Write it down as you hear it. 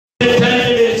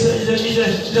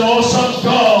the awesome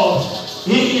God.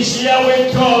 He is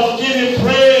Yahweh God. Give him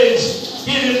praise.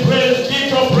 Give him praise. Give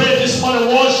your praise this morning.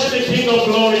 Worship the King of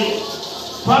glory.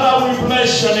 Father, we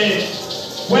bless your name.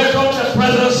 Welcome the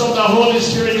presence of the Holy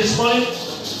Spirit this morning.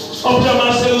 Open your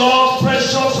mouth and say, Lord,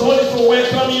 precious Holy Spirit,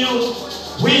 welcome you.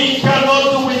 We cannot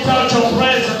do without your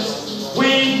presence.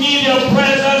 We need your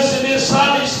presence in this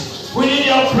service. We need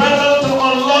your presence to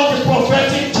unlock the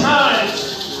prophetic times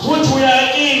which we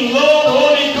are in. Lord,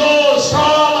 Holy Ghost,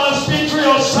 come and speak through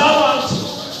your servant,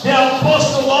 the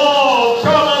Apostle Lord.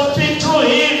 Come and speak through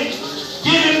him.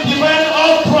 Give him divine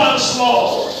utterance,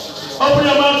 Lord. Open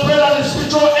your mouth, pray that the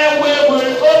spiritual airway will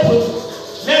open.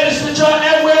 Let the spiritual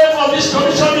airway of this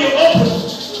commission be open.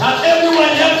 That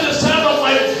everyone hears the sound of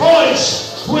my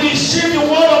voice will receive the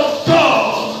word of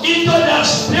God into their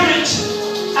spirit.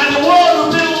 And the word will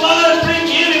bring life, bring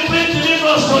healing, bring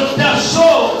deliverance to their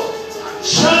soul.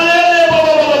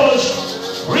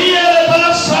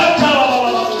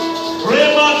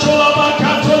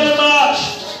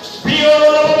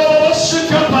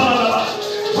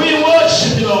 We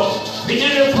worship you, Lord. We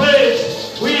give you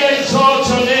praise. We exalt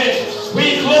your name.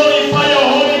 We glorify your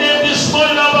holy name this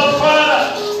morning, our Father.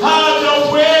 Have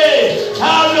your way.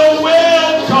 Have your way,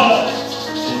 oh God.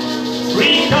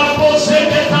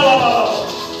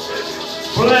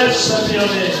 Blessed be your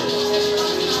name.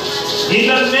 In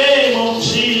the name of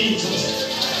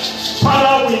Jesus.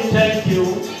 Father, we thank you.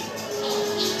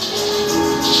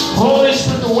 Holy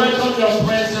Spirit, welcome your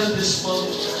presence this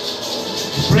morning.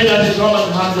 Pray that you come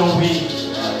and have your way.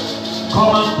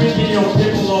 Come and quicken your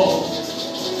people, Lord.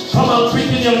 Come and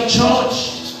quicken your church.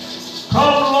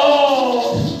 Come,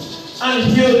 Lord, and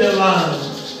heal the land.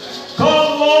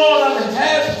 Come, Lord, and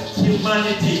help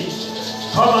humanity.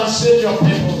 Come and save your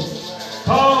people.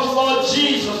 Come, Lord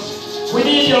Jesus. We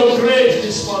need your grace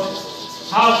this morning.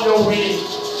 Have your way.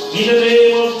 In the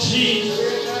name of Jesus.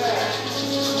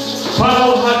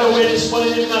 Father, have your way this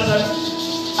morning, even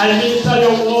as I minister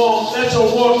your word. Let your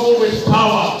word move with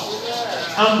power.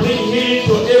 And bring healing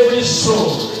to every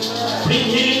soul. Bring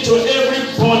healing to every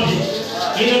body.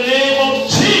 In the name of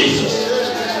Jesus.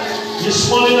 This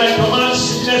morning I command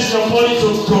sickness in your body to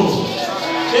go.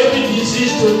 Every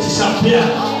disease to disappear.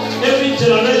 Every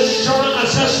generational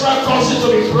ancestral causes to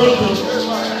be broken.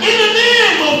 In the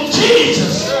name of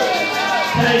Jesus.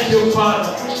 Thank you,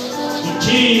 Father. In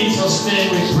Jesus' name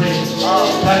we pray.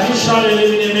 Can you shout a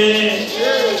living amen?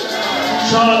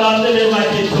 Shout out the name like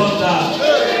a thunder.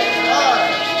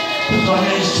 Put your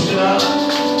hands together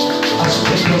as you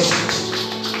take your seat.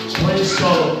 Praise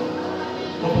God.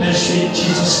 God bless you in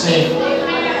Jesus' name.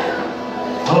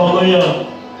 Hallelujah.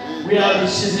 We are in the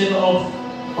season of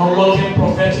unlocking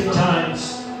prophetic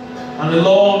times. And the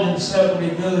Lord himself will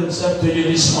reveal himself to you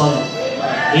this morning.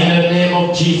 In the name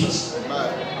of Jesus.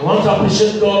 I want to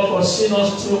appreciate God for seeing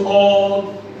us through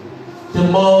all the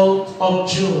month of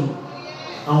June.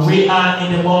 And we are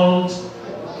in the month,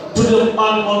 to the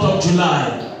month of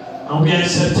July. And we are in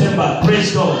September.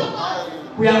 Praise God.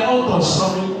 We are August,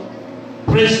 sorry.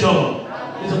 Praise God.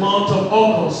 It's the month of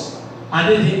August. And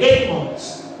it's the 8th month.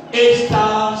 8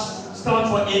 stars stand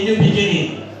for a new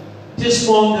beginning. This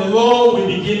month, the Lord will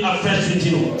begin afresh with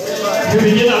you. He will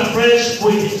begin afresh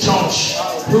with the church.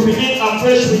 He will begin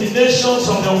afresh with the nations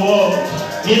of the world.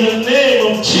 In the name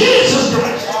of Jesus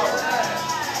Christ.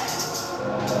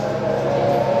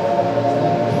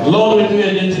 The Lord will do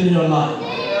anything in your life.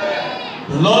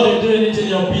 The Lord will do anything in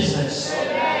your business.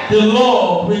 The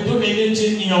Lord will do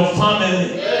anything in your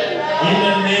family. In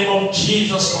the name of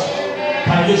Jesus Christ.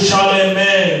 Can you shout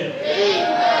amen?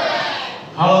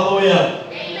 Hallelujah.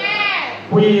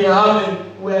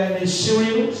 We're in a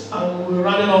series and we're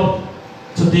running up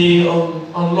today on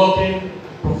unlocking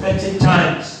prophetic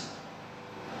times.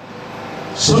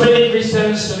 So many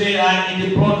Christians today are in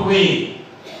the broad way,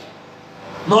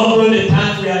 not knowing the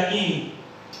time we are in.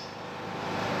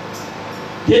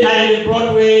 They are in the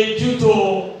broad way due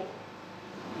to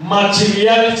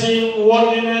materiality,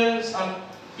 worldliness, and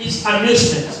its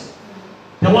amusement.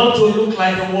 They want to look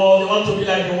like the world, they want to be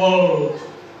like the world.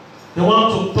 They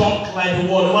want to talk like the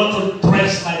world. They want to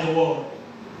dress like the world.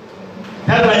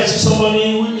 That's why I see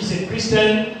somebody who is a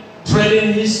Christian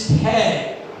dreading his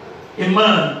hair. A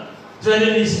man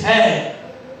dreading his hair.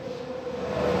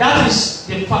 That is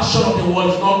the fashion of the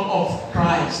world, not of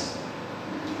Christ.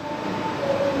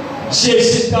 See a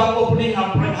sister opening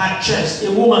her chest.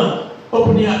 A woman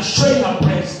opening her, showing her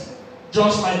breast,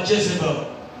 just like Jezebel.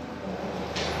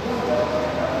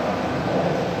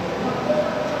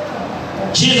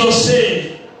 Jesus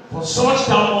said, for such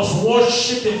thou must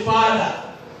worship the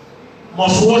Father,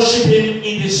 must worship him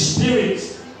in the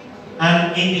spirit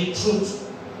and in the truth.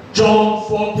 John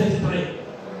 4:33.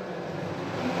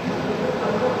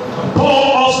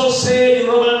 Paul also said in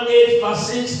Romans 8 verse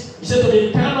 6, he said to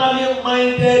be carnally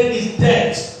minded is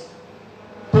death.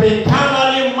 To be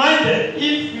carnally minded,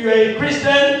 if you are a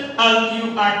Christian and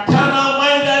you are carnal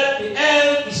minded, the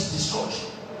end is destruction,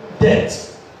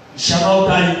 death. You shall not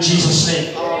die in Jesus'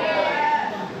 name.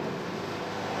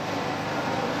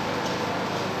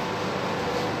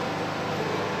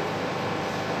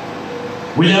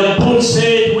 William Booth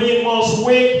said we must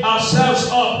wake ourselves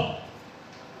up.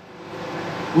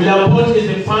 William Booth is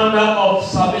the founder of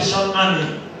Salvation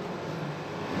Army.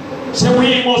 So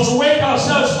we must wake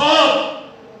ourselves up,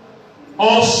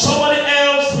 or somebody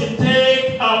else will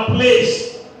take our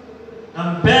place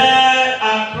and bear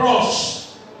our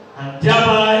cross and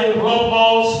thereby rob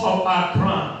us of our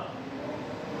crown.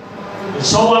 May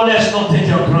someone else not take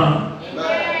your crown.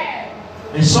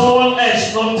 May someone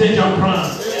else not take your crown.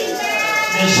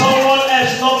 May someone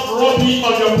else not rob you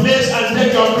of your place and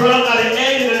take your crown at the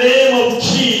end in the name of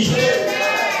Jesus.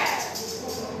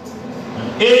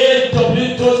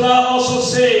 A.W. Tozer also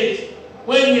said,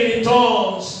 when he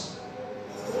returns,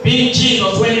 being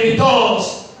Jesus, when he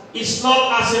returns, it's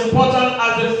not as important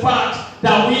as the fact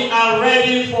that we are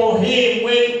ready for him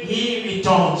when he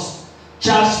returns.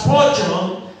 Charles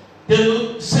Spurgeon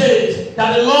said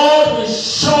that the Lord will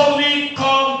surely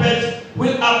come, but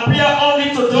will appear only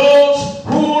to those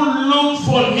who look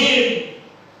for him.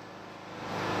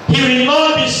 He will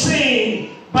not be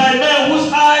seen by men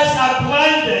whose eyes are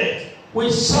blinded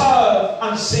with serve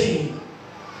and sing.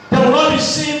 They will not be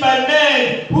seen by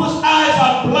men whose eyes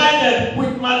are blinded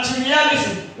with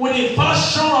materialism, with the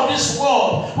fashion of this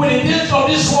world, with the things of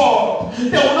this world. He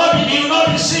will not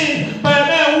be seen by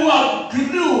men who are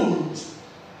glued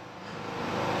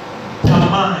their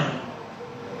mind,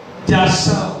 their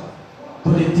self, to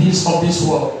the things of this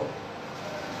world.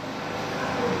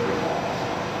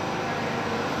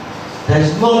 There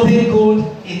is nothing good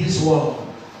in this world.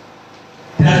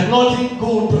 There is nothing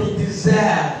good to be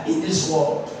desired in this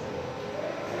world.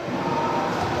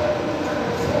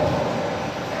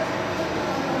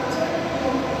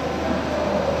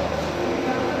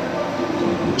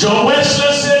 John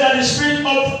Wesley said that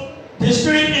the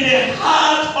spirit in the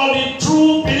heart of the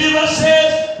true believer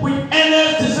says with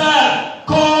endless desire,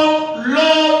 come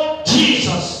Lord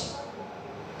Jesus.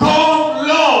 Come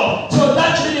Lord. So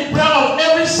that should be the prayer of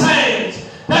every saint.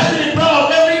 That should be the prayer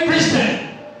of every Christian.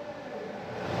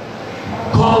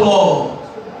 Come Lord.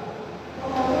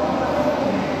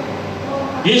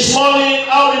 This morning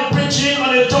I'll be preaching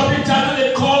on a topic titled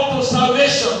the call to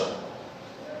salvation.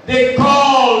 The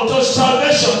call to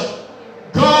salvation.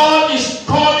 God is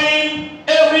calling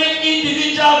every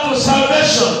individual to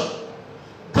salvation.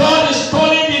 God is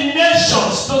calling the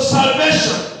nations to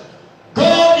salvation.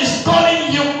 God is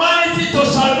calling humanity to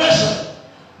salvation.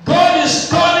 God is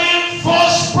calling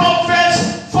false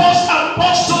prophets, false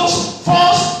apostles,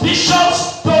 false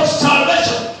bishops to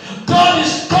salvation. God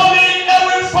is calling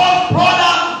every false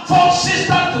brother, false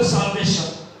sister to salvation.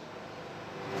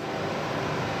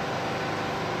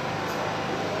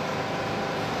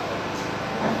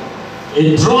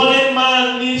 A drowning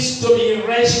man needs to be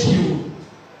rescued.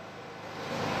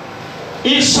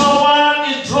 If someone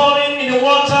is drowning in the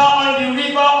water or in the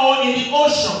river or in the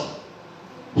ocean,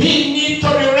 he needs to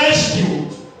be rescued.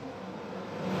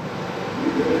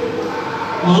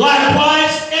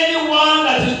 Likewise, anyone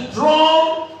that is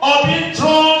drowned or being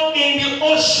drowned in the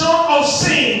ocean of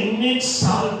sin needs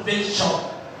salvation.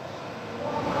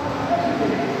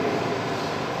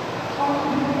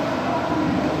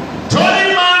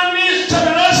 Drowning man needs to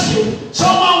be rescued.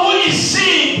 Someone who is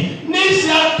sick needs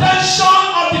the attention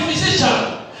of the physician.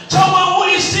 Someone who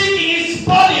is sick in his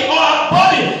body or her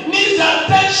body needs the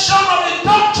attention of the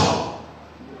doctor.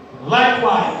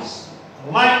 Likewise,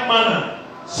 like manner,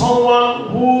 someone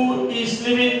who is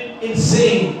living in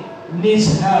sin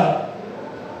needs help,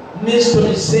 needs to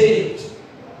be saved.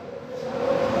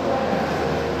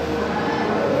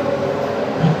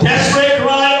 The desperate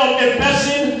cry of a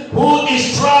person who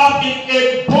is trapped in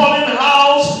a burning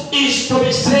house is to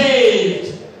be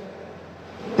saved.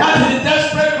 That is the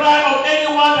desperate cry of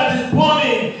anyone that is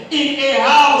burning in a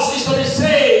house, is to be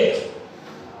saved.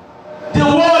 The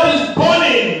world is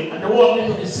burning and the world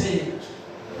needs to be saved.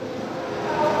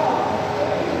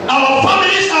 Our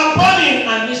families are burning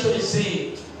and need to be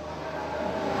saved.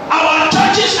 Our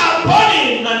churches are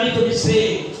burning and need to be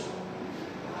saved.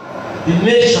 The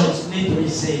nations need to be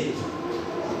saved.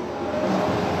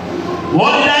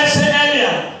 What did I say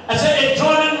earlier? I said a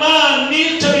drowning man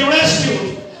needs to be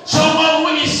rescued. Someone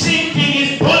who is sick in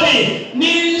his body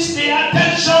needs the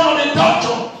attention of the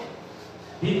doctor.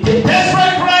 The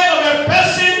desperate cry of a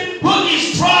person who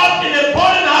is trapped in a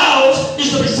burning house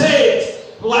is to be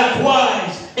saved. Likewise,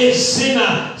 a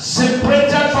sinner,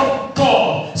 separated from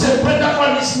God, separated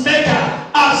from his maker,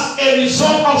 as a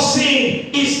result of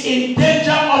sin, is in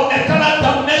danger of eternal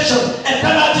damnation,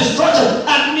 eternal destruction,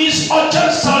 and needs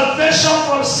urgent salvation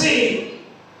from sin.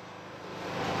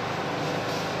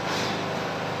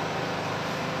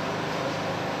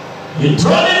 A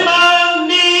drowning man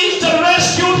needs the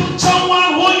rescue.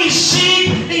 Someone who is sick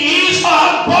in his or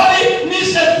her body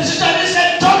needs a physician, needs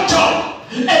a doctor.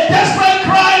 A desperate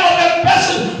cry of a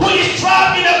person who is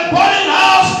trapped in a burning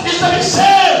house is to be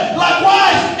saved.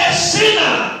 Likewise, a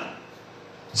sinner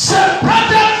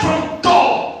separated from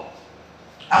God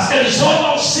as a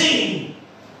result of sin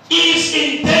is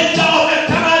in danger of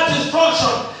eternal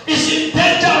destruction, is in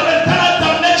danger of eternal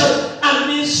damnation, and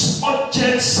needs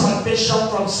urgent salvation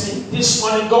from sin. This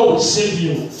morning, God will save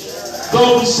you.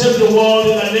 God will save the world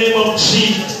in the name of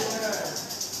Jesus.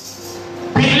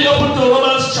 Please open to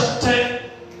Romans chapter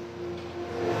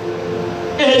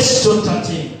 8 to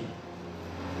 13.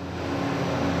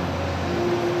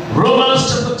 Romans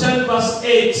chapter 10 verse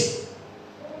 8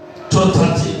 to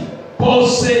 13. Paul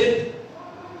said,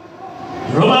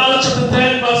 Romans chapter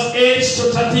 10 verse 8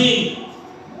 to 13.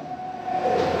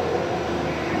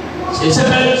 He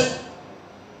said,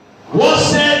 what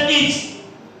said it?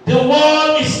 The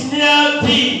word is near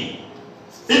thee,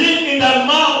 even in thy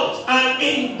mouth and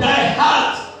in thy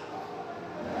heart.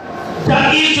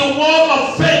 That is the word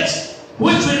of faith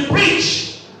which we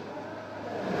preach.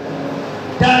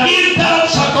 That if thou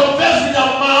shalt confess with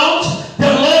thy mouth the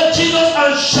Lord Jesus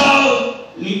and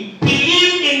shalt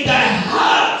believe in thy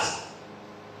heart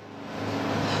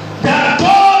that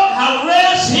God hath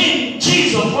raised him,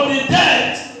 Jesus, from the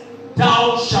dead,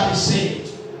 thou shalt be saved.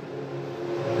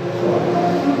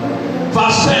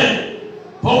 Verse 10.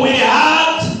 For with the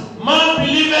heart man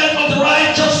believeth unto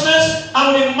righteousness,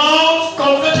 and with the mouth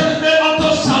confession is made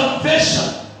unto salvation.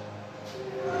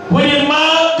 With the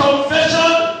mouth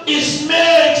confession is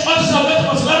made unto salvation.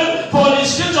 Verse 11. For the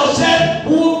scripture said,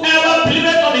 whoever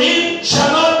believeth on him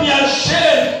shall not be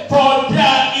ashamed. For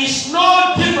there is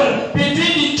no difference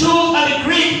between the Jews and the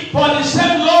Greek, for the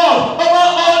same Lord over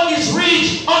all is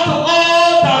rich unto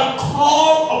all that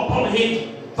call upon him.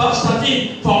 Verse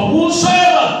 13. For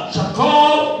whosoever shall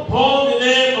call upon the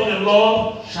name of the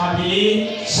Lord shall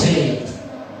be saved.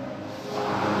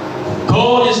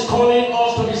 God is calling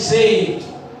us to be saved.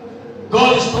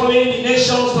 God is calling the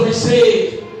nations to be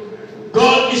saved.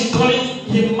 God is calling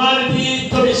humanity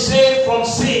to be saved from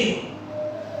sin.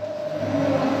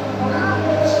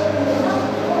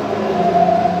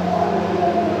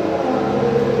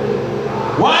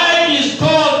 Why is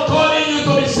God calling you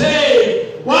to be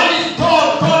saved? Why is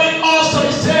God calling us to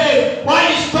be saved? Why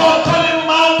is God calling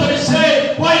man to be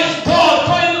saved? Why is God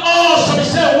calling us to be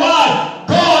saved? Why?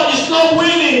 God is not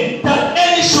willing that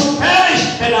any should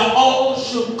perish, but that all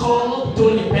should come to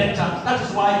repentance. That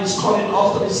is why He is calling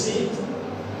us to be saved.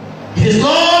 It is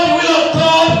not the will of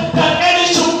God that any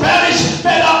should perish,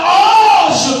 but that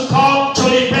all should come to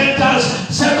repentance.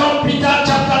 2 Peter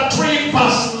chapter 3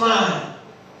 verse 9.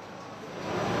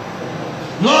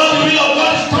 Lord, the will of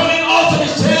God is calling us to be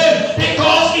saved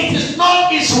because it is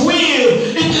not His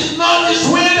will. It is not His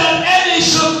will that any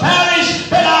should perish,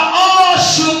 but that all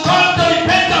should come to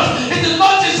repentance. It is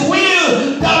not His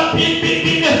will that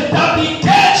the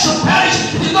dead should perish.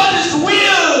 It is not His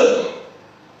will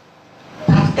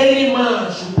that any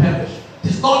man should perish.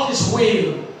 It is not His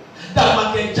will that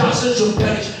Michael Jackson should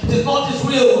perish. It is not His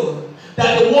will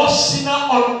that the worst sinner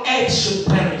on earth should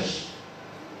perish.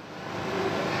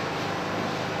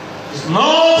 It's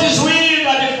not His will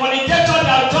that the fornicator,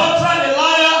 the adulterer, the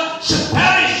liar should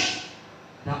perish.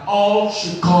 That all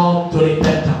should come to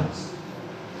repentance.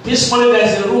 This morning there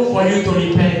is a room for you to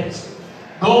repent.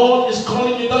 God is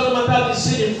calling you. It doesn't matter the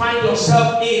sin you find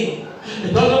yourself in.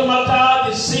 It doesn't matter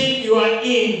the sin you are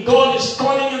in. God is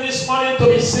calling you this morning to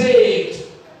be saved.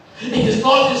 It is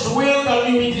not His will that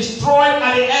you be destroyed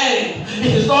at the end.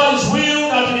 It is not His will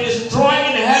that you be destroyed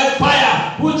in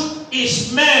hellfire, which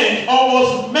is meant or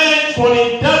was meant for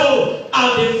the devil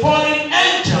and the fallen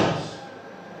angels.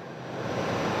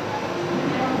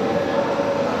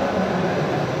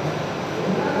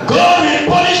 God will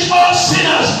punish all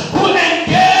sinners who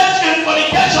engage in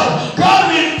fornication. God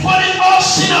will punish all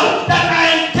sinners that are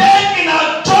engaged in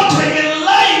adultery, in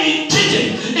lying, in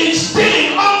cheating, in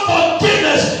stealing,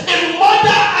 unforgiveness, in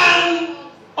murder, and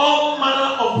all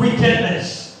manner of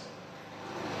wickedness.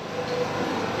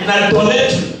 In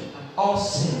idolatry. All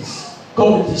sins,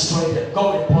 God will destroy them.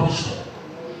 God will punish them.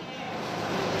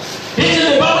 This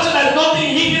is the Bible says that nothing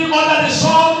hidden under the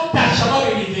sun that shall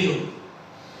not be revealed.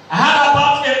 I heard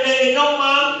about a young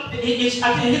man.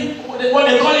 I think what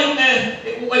they call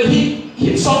him when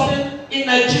he something in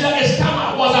Nigeria. A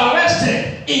scammer was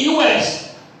arrested in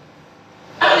US.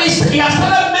 And he has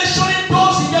started mentioning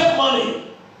those he gave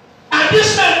money. And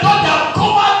this man thought they had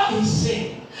covered his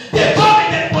sin. They thought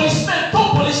that the policemen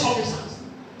told police officers.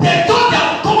 They thought they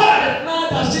had covered that now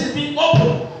that sin is being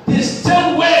opened. The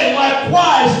same way,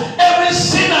 likewise, every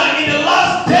sinner in the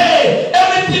last day,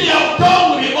 everything you have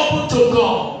done will be open to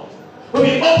God. Will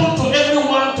be open to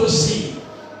everyone to see.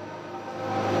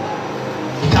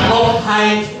 You cannot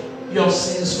hide your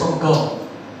sins from God.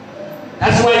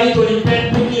 That's why you need to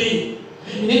repent quickly.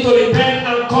 You need to repent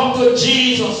and come to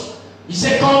Jesus. He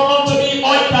said, come unto me,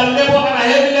 all that labor and are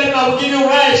heavy laden, I will give you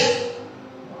rest.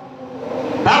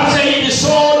 Bible says, in the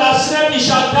soul that sinneth, he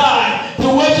shall die. The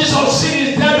wages of sin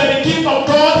is death, but the gift of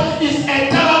God is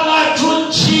eternal life through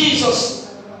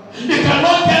Jesus. You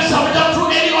cannot get salvation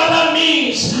through any other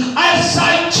means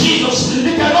outside Jesus.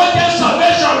 You cannot get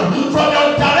salvation from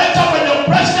your director, from your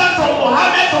president, from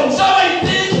Mohammed, from someone you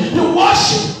think you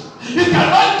worship. You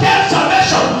cannot get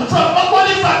salvation from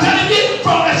nobody fraternity,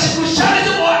 from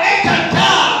Christianity or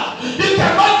Ekaka. You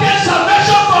cannot get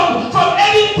salvation from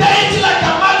any deity like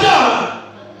a mother.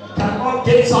 You cannot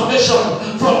get salvation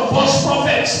from false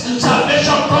prophets.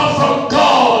 Salvation comes from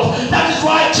God. That is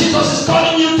why Jesus is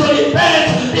calling you to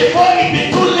repent before it be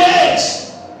too late.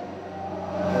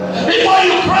 Before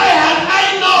you cry, and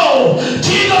I know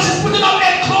Jesus is putting up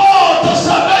a call to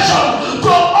salvation to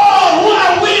all who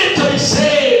are willing to be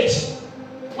saved.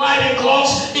 Why?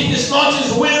 Because it is not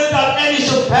his will that any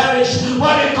should perish.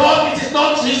 Why? Because it is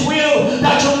not his will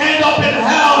that you end up in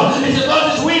hell. It is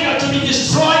not his will that you be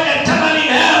destroyed eternally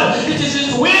in hell. It is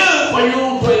his will for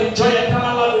you to enjoy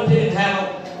eternal life within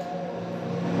hell.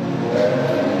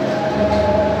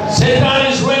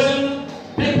 Satan is raising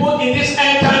people in this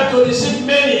end time to deceive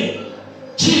many.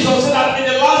 Jesus said that in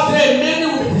the last day many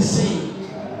will be deceived.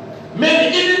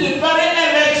 Many, even the very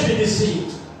elect, will be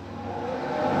deceived.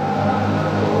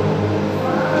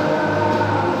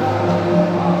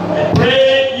 I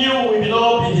pray you will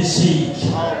not be deceived.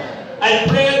 I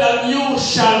pray that you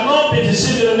shall not be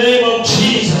deceived in the name of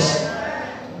Jesus.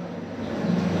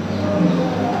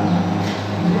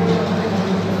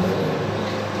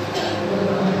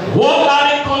 What are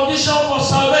the conditions for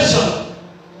salvation?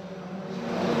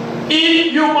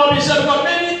 If you must be saved, because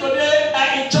many today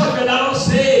are in church but are not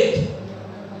saved.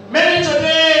 Many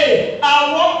today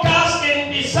are workers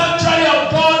in the sanctuary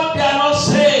of God, they are not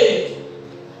saved.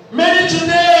 Many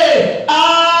today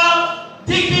are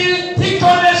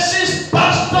deaconesses,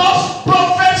 pastors,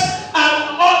 prophets,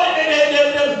 and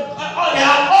they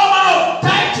have all manner of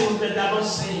titles, but they are not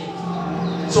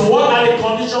saved. So what are the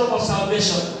conditions for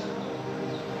salvation?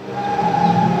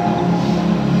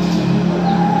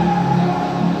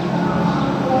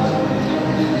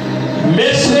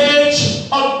 Message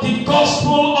of the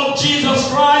gospel of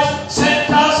Jesus Christ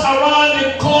centers around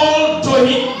the call to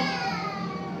him.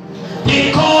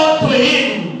 The call to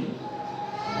him.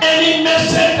 Any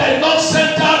message that is not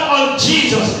centered on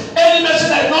Jesus, any message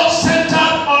that is not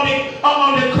centered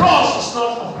on the cross is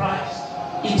not of Christ.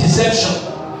 It's deception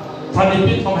from the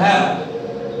pit of hell.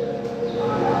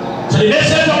 So the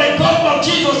message of the gospel of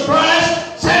Jesus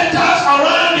Christ centers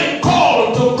around the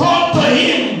call to come to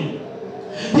him.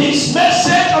 This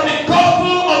message of the gospel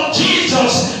of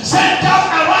Jesus centers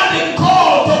around the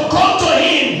call to come to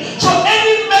him. So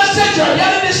any message you're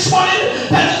hearing this morning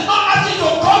that is not asking you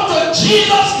to come to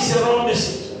Jesus is a wrong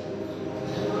message.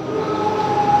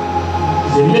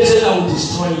 It's a message that will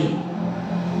destroy you.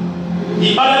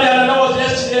 The other day, that was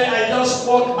yesterday, I just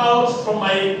walked out from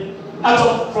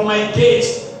my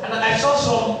gate. And I saw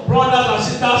some brothers and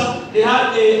sisters, they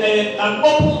had an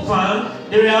open van.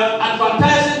 They were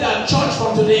advertising their church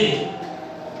for today.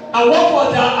 And what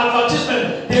was their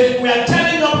advertisement? They were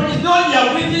telling them, you know you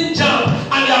are reading jam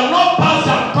and you have not passed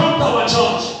and come to our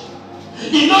church.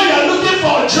 You know you are looking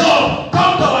for a job,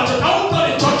 come to our church. I won't call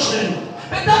the church name.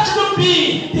 But that shouldn't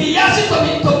be the yassi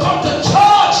to come to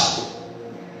church.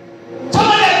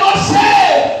 Somebody is not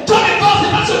saved. Just because the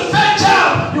person fed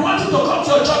jam, you want him to come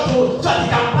to your church so that he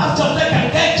can pass job, they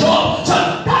can get job. So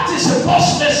that is a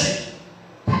false message.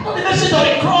 That's not the message of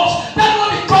the cross. That's not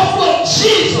the gospel of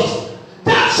Jesus.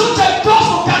 That such a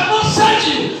gospel cannot save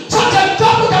you. Such a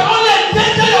gospel can only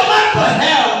endanger your life to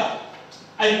hell.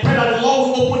 I pray that the Lord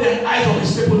will open the eyes of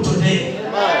his people today.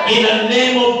 In the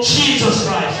name of Jesus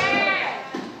Christ.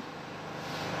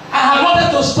 I have wanted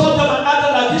to stop them and add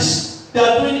that this they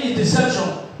are doing is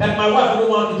deception. But my wife don't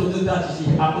want me to do that if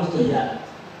she happens to hear.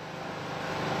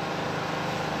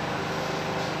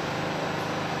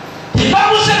 The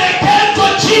Bible said they came to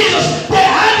Jesus, they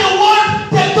had the word,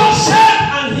 they got saved,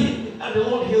 and the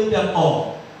Lord healed them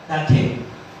all that came.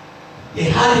 They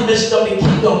had the message of the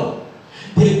kingdom.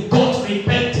 They got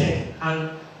repented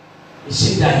and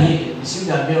received their healing, received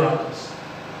their miracles.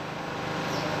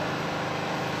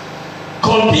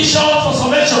 Conditions for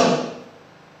salvation.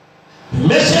 The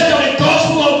message of the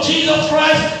gospel of Jesus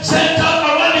Christ centered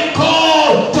around the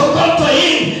call to come to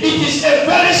Him. It is a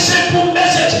very simple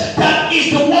message that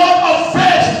is the word of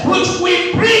faith which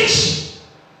we preach.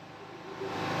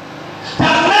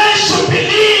 That men should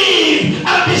believe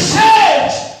and be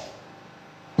saved.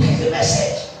 That's the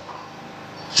message.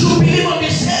 Should believe and be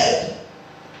saved.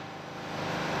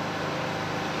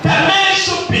 That men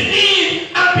should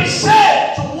believe and be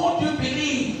saved. So what do you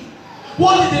believe?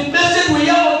 What is the message we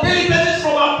hear on daily basis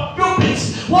from our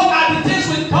pulpits? What are the things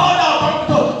we call out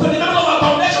to the members of our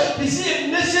congregation? Is it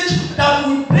a message that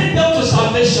will bring them to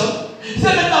salvation? Is it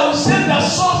that will save their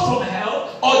souls from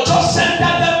hell? Or just center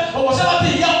them or whatever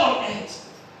they hear on earth?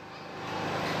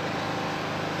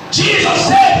 Jesus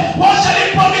said, what shall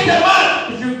it profit a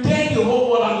man if you gain the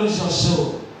whole world and lose your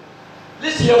soul?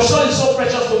 Listen, your soul is so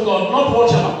precious to God, not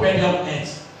what you have acquired on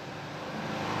earth.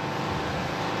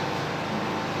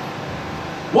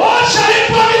 What shall it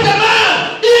profit a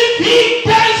man if he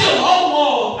gains the whole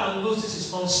world and loses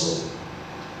his own soul?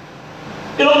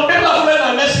 You know, people are following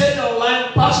my message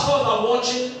online. Pastors are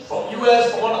watching from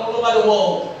US, from all over the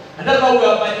world. And that's why we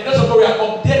are, by the grace of God, we are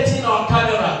updating our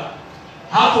camera.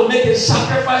 How to make a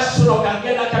sacrifice so that we can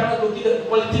get that camera to give them the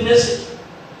quality message.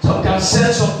 So we can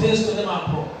send some things to them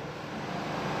abroad.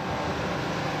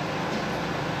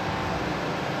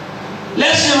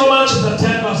 Let's see Romans chapter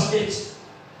 10 verse 8.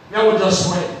 Now we just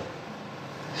wait.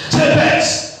 So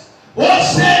what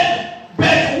said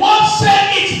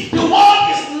it? The word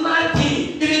is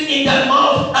 90, even in the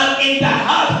mouth and in the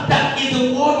heart. That is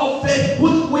the word of faith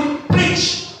which we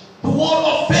preach. The word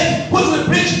of faith which we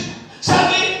preach.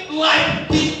 Something like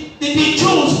the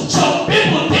Jews. Some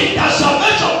people think that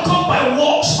salvation comes by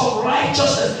works of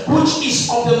righteousness, which is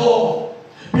of the law.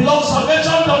 Beloved,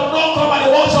 salvation does not come by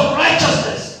the works of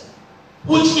righteousness,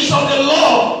 which is of the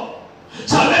law.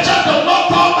 Salvation does not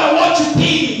come by what you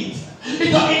did.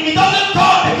 It doesn't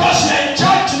come because you're in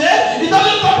church today. It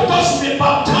doesn't come because you've been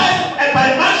baptized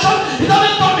by mansion. It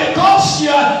doesn't come because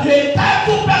you're a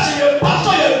thankful person, you're a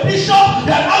pastor, you're a bishop,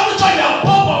 you're an archbishop, you're a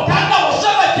pope or cardinal,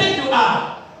 whatever thing you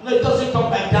are. No, it doesn't come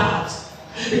by that.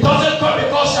 It doesn't come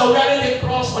because you're wearing a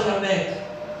cross on your neck.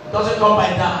 It doesn't come by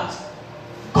that.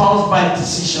 It comes by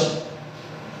decision.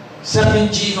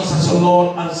 Serving Jesus as your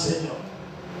Lord and Savior.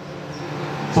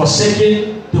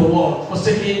 Forsaking the world,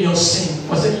 forsaking your sin,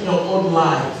 forsaking your own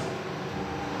life.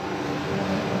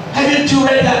 Haven't you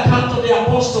read the account of the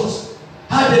apostles?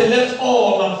 How they left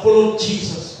all and followed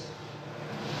Jesus.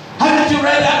 Haven't you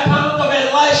read the account of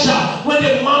Elisha? When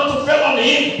the mantle fell on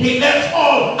him, he left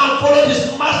all and followed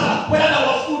his master. Whether there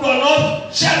was food or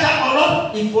not, shelter or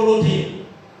not, he followed him.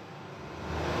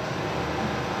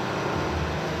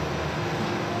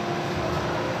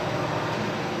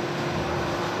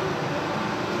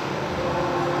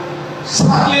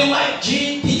 Exactly like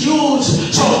the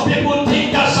Jews, some people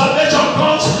think that salvation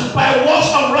comes by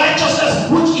works of righteousness,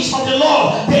 which is of the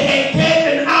law. They engage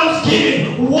in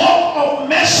almsgiving, work of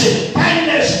mercy,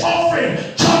 kindness, offering,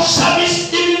 church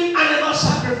service, even animal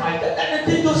sacrifice. That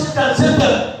the thing doesn't save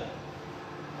them.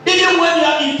 Even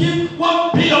when you give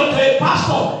 1 billion to a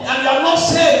pastor and you are not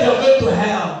saved, you are going to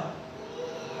hell.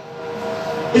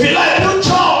 If you like do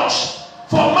church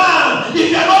for man,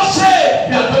 if you are not saved,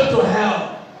 you are going to hell.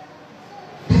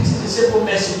 Simple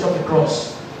message of the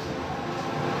cross.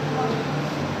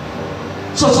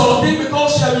 So something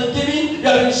because you have been giving, you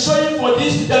have been showing for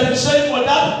this, you have been showing for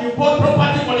that, you bought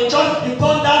property for the church, you've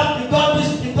done that, you've done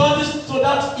this, you've done this, so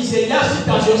that is a yardstick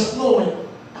that you're knowing.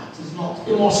 That is not.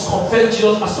 You must confess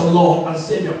Jesus as your Lord and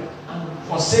Savior and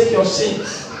forsake your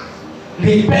sins.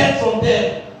 Repent from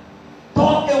them.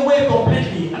 Turn away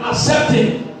completely and accept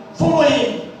Him. Follow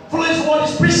Him. Follow His word,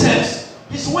 His precepts,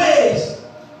 His ways.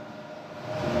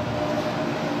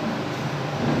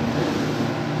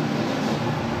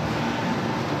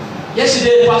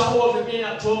 Yesterday, the pastor was with me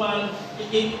at home and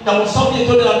there was something he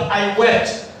told me that I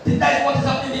wept. That is what is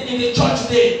happening in the church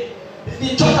today.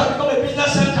 The church has become a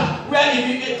business center where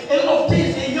a lot of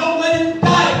things, a young lady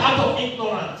died out of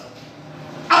ignorance.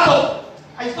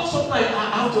 It's not something I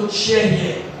have to share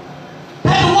here.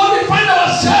 That is what we find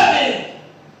ourselves in.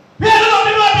 Where a lot of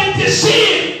people have been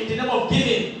deceived in the name of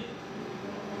giving,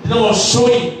 in the name of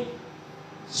sowing.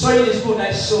 Sowing is good,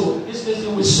 I sow. This means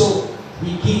we sow,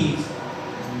 we give.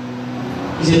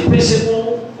 It's a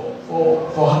principle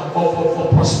for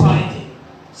prosperity.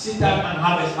 Seed time and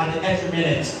harvest at every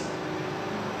minute.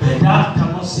 But that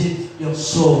cannot save your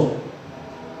soul.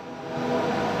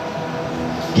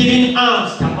 Giving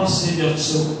alms cannot save your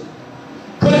soul.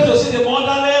 Going to see the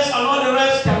motherless and all the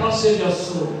rest cannot save your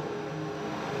soul.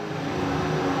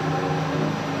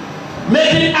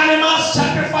 Making animals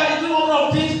sacrifice, doing all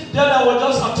of things. The other was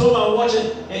just at home and watching.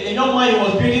 A young man who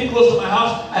was building close to my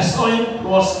house. I saw him. He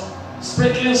was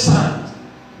sprinkling sand.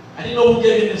 I didn't know who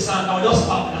gave him the sand. I was just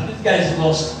laughing at this guy is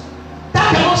lost.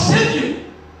 That cannot save you.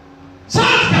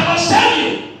 Sand cannot save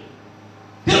you.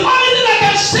 The only thing that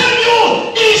can save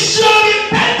you is your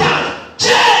repentance.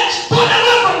 Change. Turn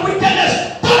away from wickedness.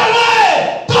 Turn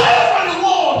away from the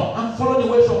world. And follow the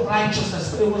ways of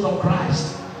righteousness, the ways of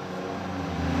Christ.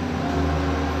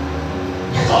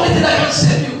 That's the only thing that can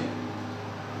save you.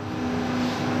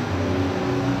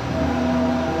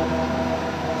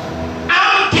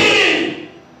 I'm giving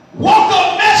work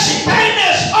of mercy,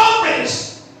 kindness, offerings,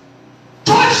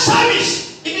 church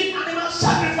service, even animal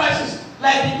sacrifices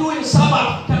like they do in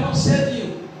Sabbath cannot save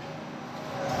you.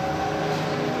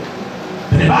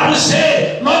 The Bible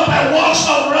says, not by works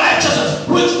of righteousness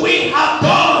which we have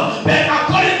done, but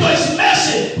according to His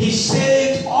mercy, He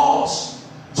saved us.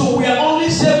 So we are only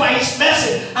saved by His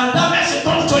mercy, and that mercy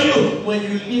comes to you when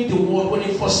you leave the world, when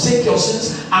you forsake your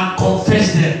sins and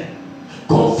confess them.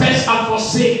 Confess and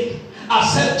forsake.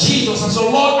 Accept Jesus as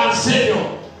your Lord and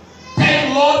Savior.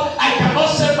 Thank Lord, I cannot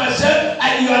save myself,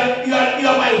 and you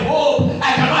are my hope.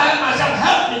 I cannot help myself.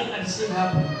 Help me, and still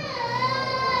help me.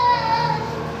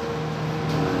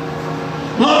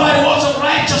 Not by the works of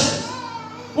righteousness.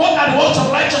 What are the works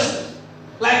of righteousness?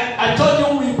 Like I told you,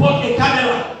 we bought a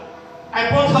camera. I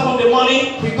brought half of the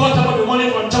money. We got half of the money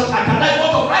from church. I can like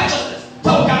work of righteousness,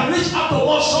 so we can reach out to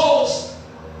more souls.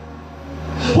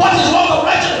 What is work of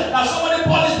righteousness? That somebody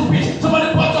bought this pulpit,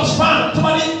 somebody bought your span,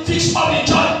 somebody fixed up the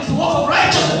church. It's the work of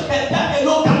righteousness, and that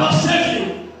alone cannot save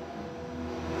you.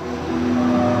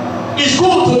 It's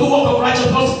good to do work of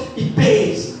righteousness because it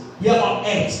pays here on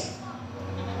earth.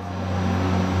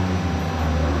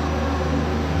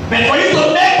 But for you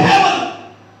to make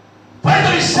heaven, for you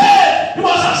to be saved, you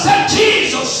must accept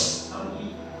Jesus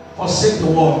and forsake the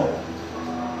world.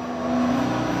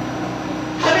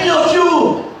 How many of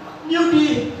you knew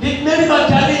the Mary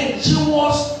Magdalene? She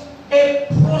was a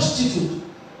prostitute.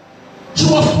 She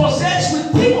was possessed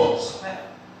with demons.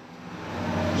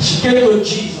 She came to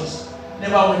Jesus,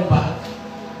 never went back.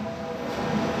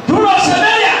 You know,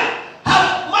 Samaria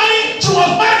had money. She was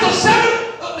married to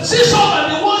 6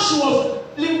 husbands, and the one she was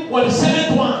the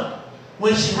 7th one.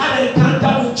 When she had an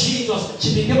encounter with Jesus,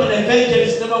 she became an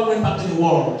evangelist, never went back to the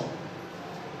world.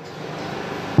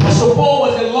 Pastor Paul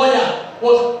was a lawyer,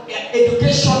 was an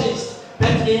educationist,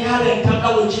 but he had an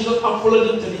encounter with Jesus and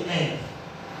followed him to the end.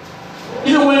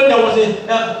 Even when there was an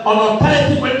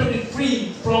alternative way to be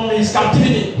free from his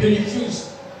captivity, he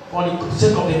refused for the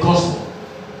sake of the gospel.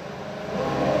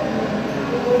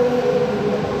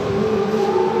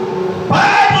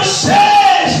 Bible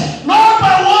says, not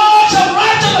by works of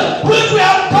righteousness which we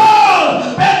have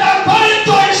done, but according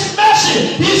to His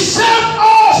mercy, He saved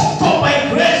us. For by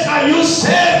grace are you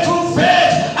saved through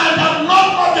faith, and that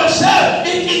not of yourself.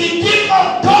 It is the gift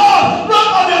of God, not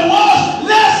of your works,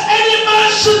 lest any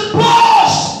man should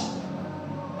boast.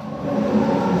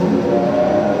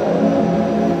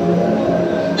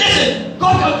 Listen,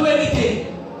 God can do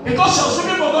anything. Because you're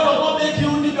swimming for God does not make you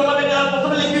live your life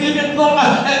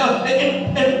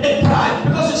in pride.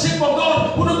 Because you sing for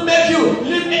God wouldn't make you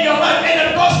live in your life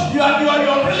anyhow. Because you are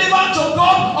relevant to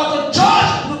God or to church,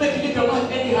 wouldn't make you live your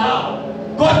life anyhow.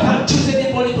 God can choose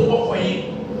anybody to work for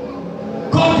Him.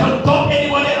 God can dump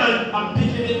anybody and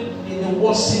pick him in the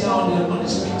worst sinner on the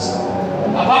streets.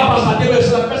 About Pastor David,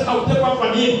 so the person I will take one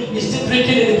from him is still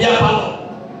drinking in the beer parlor.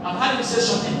 I've had him say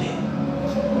something there.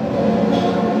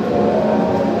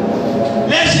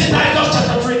 Let's see Titus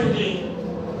chapter 3 today.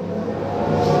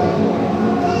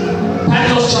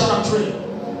 Titus chapter 3.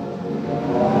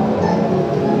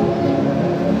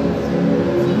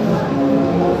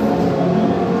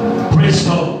 Praise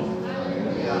God.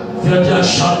 If you're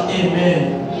just shout amen.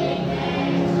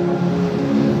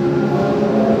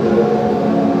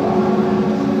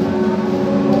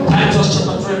 Titus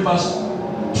chapter 3 verse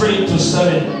 3 to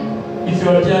 7. If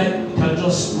you're there, you can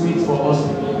just read for us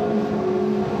again.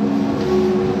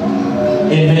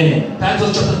 Amen.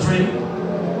 Titus chapter 3,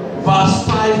 verse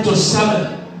 5 to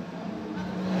 7.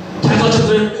 Titus chapter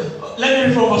 3, let me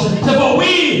read from verse 3. But we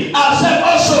ourselves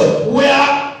also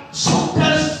were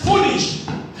sometimes foolish,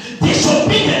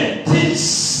 disobedient,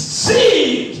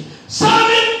 deceived,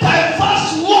 serving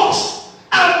diverse lusts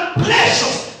and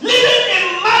pleasures, living in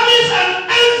malice and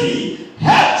envy,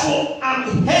 hateful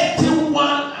and hating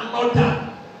one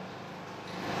another.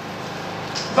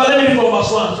 But let me read from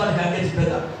verse 1 so I can get it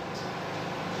better.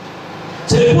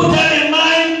 So He put them in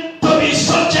mind to be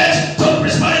subject to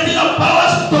principalities and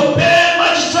powers, to bear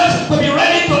magistrates, to be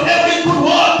ready to every good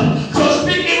work, to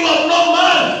speak evil of no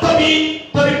man, to be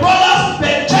brothers,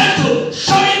 but gentle,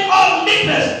 showing all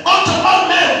meekness unto all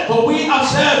men. For we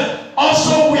ourselves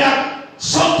also we are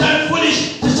sometimes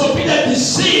foolish, disobedient,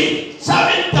 deceived,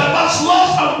 serving diverse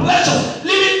lusts and pleasures,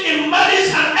 living in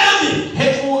malice and envy,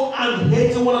 hateful and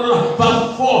hating one another.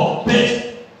 Verse 4.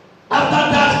 But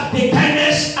after that, the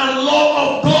kindness and love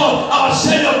of God, our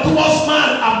Savior, towards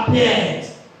man appeared.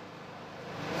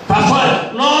 Verse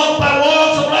 5. Not by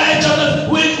works of righteousness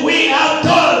which we have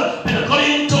done, but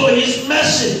according to his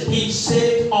mercy, he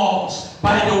saved us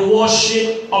by the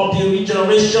washing of the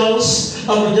regeneration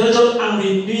and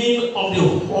renewing of the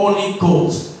Holy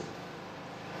Ghost,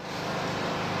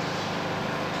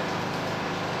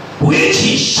 which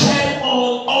he shed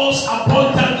on us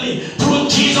abundantly through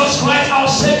Jesus Christ our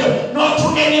Savior, not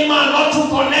through any man, not through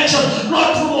connection,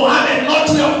 not through Mohammed, not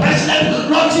through your president,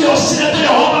 not through your senator,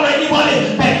 your husband, or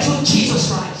anybody, but through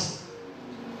Jesus Christ.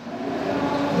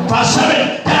 Verse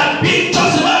 7, that being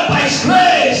justified by his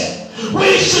grace,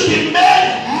 we should be made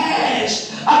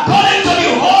heirs according to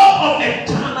the hope of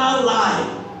eternal life.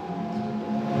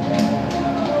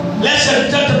 Let's read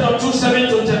chapter 2, 7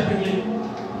 to 10 quickly.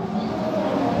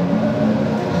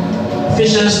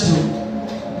 Ephesians 2.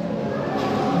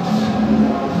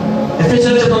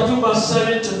 Ephesians chapter 2, verse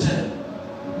 7 to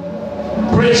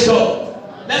 10. Praise God.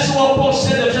 That's what Paul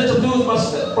said in Ephesians chapter 2,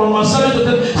 from verse 7 to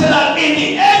 10. Said that in the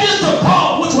ages to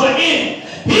come, which we're in,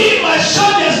 he might show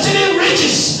the exceeding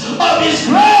riches of his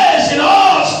grace in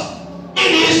us, in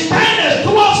his kindness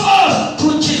towards us,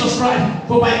 through Jesus Christ.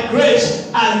 For by grace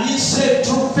are ye saved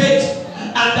through faith,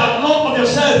 and that not of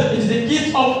yourself, is the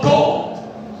gift of God,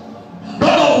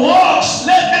 not of works,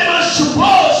 lest any man should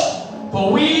boast.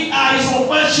 For we are his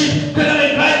workmanship,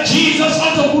 created in Christ Jesus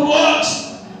unto good works,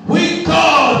 which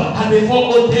God had before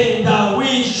ordained that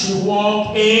we should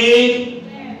walk in.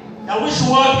 That we should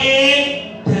walk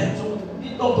in them. So we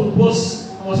need not to boast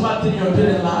on what's thing you're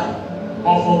doing in life,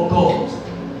 or for God.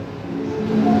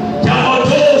 Therefore,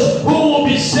 those who will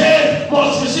be saved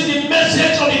must receive the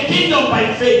message of the kingdom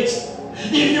by faith.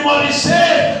 If you want to be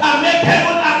saved and make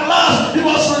heaven at last, you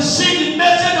must receive the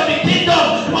message of the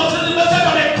kingdom. You must receive the message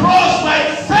of the cross by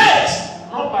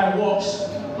faith, not by works.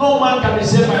 No man can be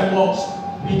saved by works.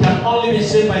 We can only be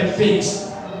saved by faith.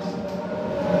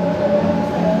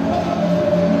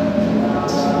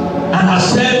 And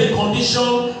accept the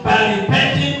condition by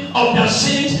repenting of their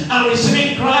sins and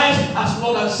receiving Christ as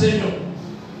Lord and Savior.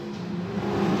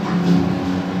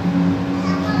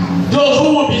 Those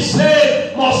who will be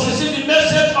saved must receive the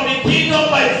message of the kingdom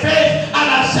by faith and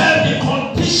accept the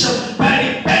condition by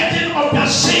repenting of their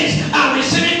sins and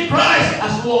receiving Christ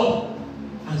as Lord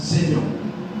and Savior.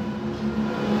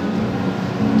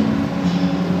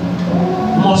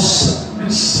 Must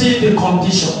receive the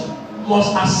condition,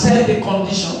 must accept the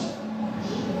condition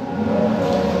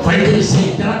for you to be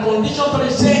saved. There are conditions to be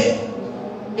saved.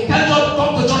 You can't just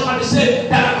come to church and be saved.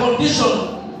 There are conditions.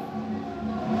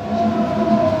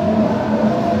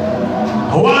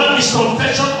 One is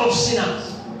confession of sinners.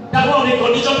 That's one of the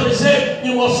conditions to be saved.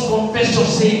 You must confess your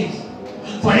sins.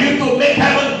 For you to make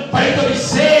heaven, for you to be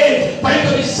saved,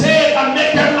 and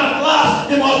make heaven at last,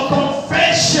 you must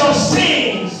confess your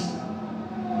sins.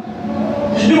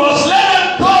 You must let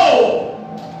them go.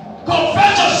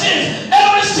 Confess your sins.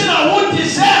 Every sinner would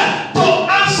deserve to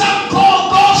answer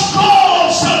God's call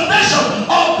of salvation,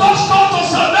 or God's call to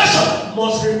salvation,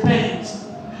 must repent,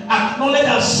 acknowledge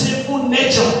our sinful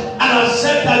nature, and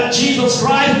accept that Jesus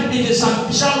Christ is the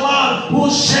sacrificial Lamb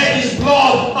who shed his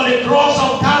blood on the cross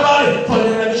of Calvary for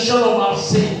the remission of our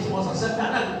sins. You must accept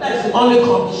that. That is the only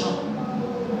condition.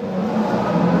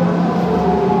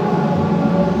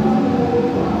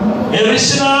 Every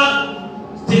sinner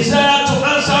desire to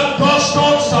answer God's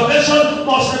call to salvation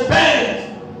must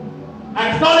repent,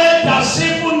 acknowledge their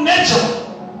sinful nature,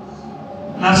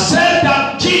 and accept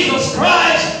that Jesus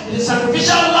Christ is the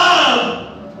sacrificial Lamb.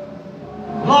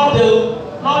 Not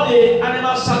the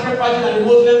animal sacrifices that the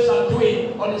Muslims are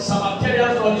doing, or the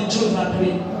Samaritans or the Jews are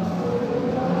doing.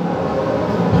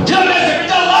 Jesus is the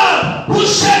sacrificial Lamb who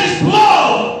shed his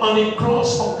blood on the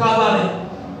cross of Calvary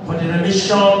for the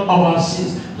remission of our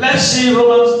sins. Let's see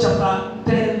Romans chapter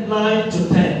 10, 9 to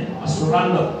 10 as we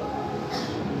round up.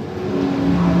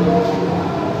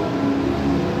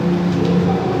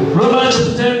 Romans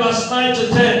chapter 10, verse 9 to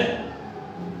 10.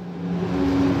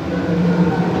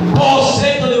 Paul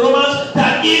said to the Romans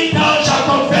that if thou shalt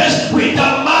confess with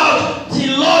thy mouth the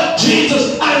Lord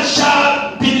Jesus and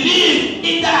shalt believe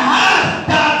in thy heart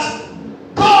that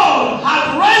God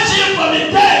hath raised him from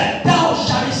the dead, thou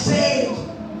shalt be saved.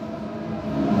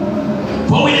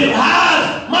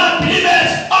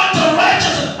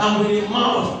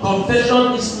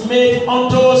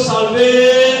 unto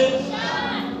salvation.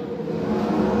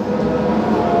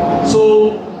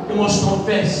 So you must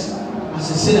confess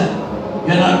as a sinner.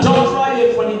 You're an adulterer, you're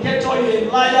a fornicator, you're a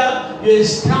liar, you're a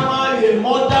scammer, you're a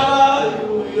murderer,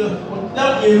 you're a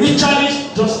ritualist.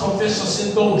 Just confess your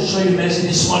sin. God will show you mercy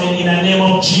this morning in the name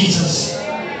of Jesus.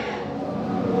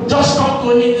 Just come to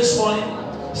Him this morning.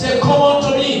 Say, come unto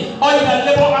me, all you that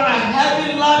labor and are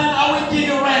heavy laden, I will give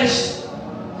you rest.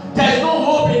 There is no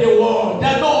hope in the world.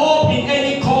 There is no hope in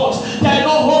any cause. There is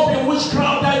no hope in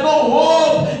witchcraft. There is no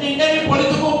hope in any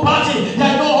political party.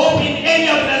 There is no hope in any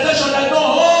organization. There is no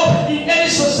hope in any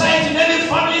society, in any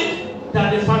family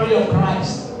than the family of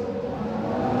Christ.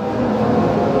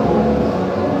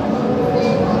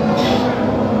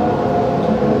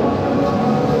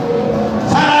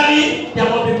 Finally, there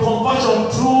must be conversion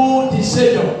through the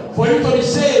Savior. For you to be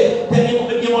saved, then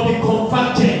you must be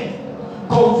converted.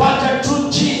 Converted through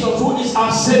Jesus, who is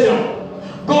our Savior.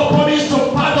 God promised to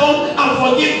pardon and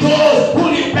forgive those who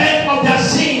repent of their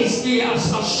sins. He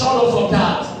has assured us of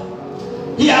that.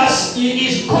 He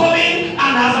is coming and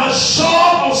has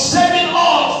assured of saving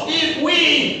us if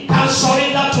we can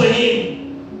surrender to Him.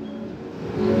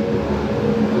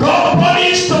 God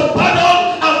promised to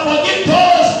pardon and forgive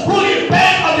those who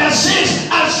repent of their sins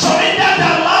and surrender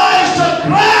their lives to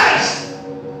Christ.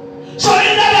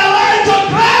 Surrender their lives to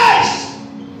Christ,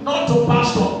 not to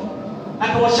pastor. I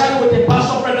was sharing with the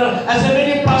pastor friend. I said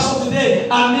many pastors today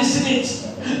are missing it.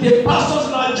 The pastors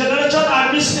in our generation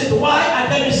are missing it. Why are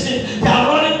they missing it? They are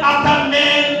running after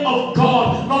men of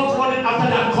God, not running after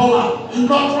their caller,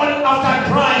 not running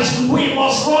after Christ. We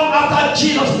must run after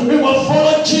Jesus. We must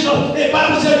follow Jesus. The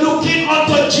Bible says, looking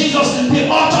unto Jesus, the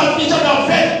author and finisher of our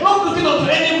faith, not looking unto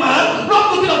any man,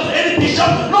 not looking unto any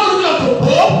bishop, not looking unto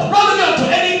pope, not looking unto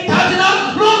any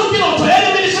cardinal, not looking unto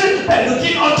any ministry, but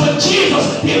looking unto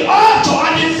Jesus, the author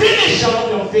and the finisher of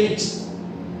your faith.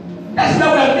 That's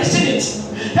where we are missing it.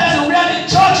 That's where the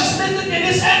church is missing in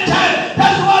this end time.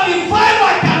 That's why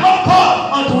revival cannot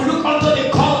come until we look unto the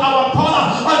call, our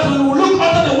caller, until we look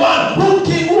unto the one who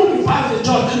came, who revives the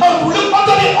church, until we look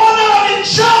unto the owner of the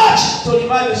church to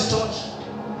revive his church.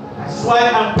 That's why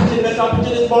I'm preaching this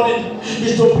morning,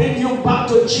 is to bring you back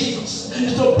to Jesus,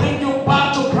 is to bring you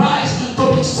back to Christ,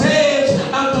 to be saved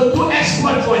and to do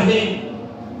exploit for Him.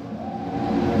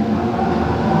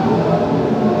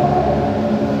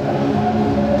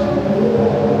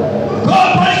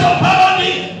 God prays to pardon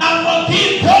me and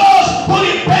forgive those who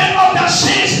repent of their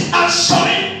sins and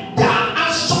surrender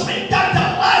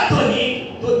their life to Him,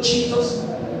 to Jesus.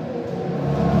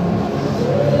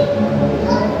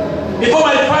 Before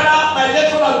my late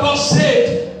father got saved,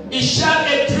 he shared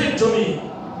a dream to me.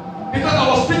 Because I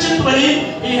was preaching to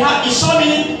him, he saw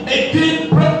me a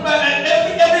dream.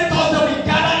 Every Thursday we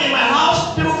gather in my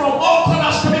house, people from all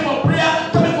corners coming for prayer,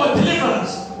 coming for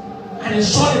deliverance. And he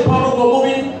saw the power of God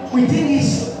moving within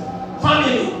his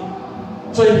family.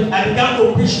 So I began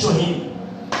to preach to him.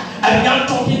 I began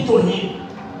talking to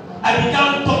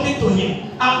him.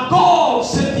 And God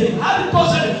saved him. How did God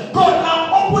save him? God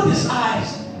now opened his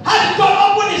eyes. How did God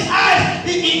open his eyes?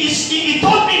 He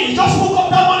told me, he just woke up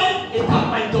that morning, he tapped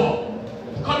my door.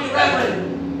 He called me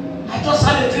Reverend. I just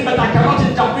had a dream, but I cannot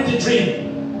interpret the dream.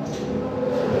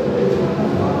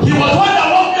 He was one that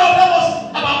woke me up. That was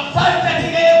about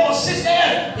 5:30 a.m. or 6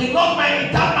 a.m. He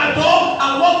tapped my door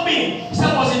and woke me. He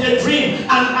said I was in a dream,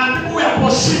 and people were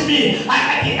pursuing me.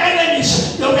 The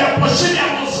enemies, they were pursuing me.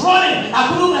 I was running. I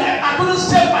couldn't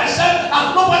save myself,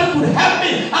 and nobody could help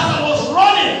me. As I was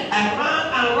running, I ran.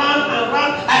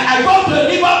 I got to a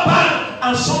river bank,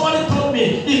 and somebody told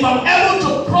me, if I'm able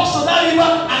to cross to that river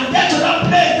and get to that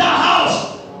place, that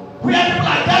house, where people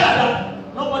are gathered,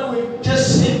 nobody will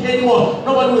just see anyone.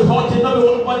 Nobody will hurt him.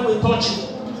 Nobody will touch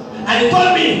him. And he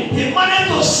told me, he managed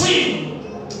to swim.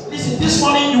 Listen, this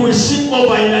morning you will swim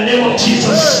over in the name of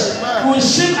Jesus. You will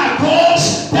swim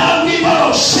across that river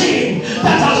of sin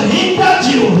that has hindered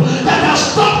you, that has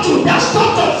stopped you, that has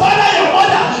stopped your father and your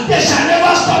mother. They shall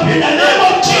never stop you in the name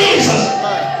of Jesus.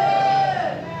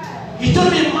 He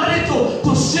told me he managed to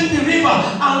swim the river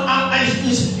and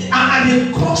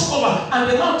he crossed over. And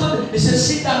the man told me, he said,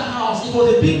 see that house. It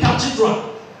was a big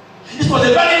cathedral. It was a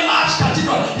very large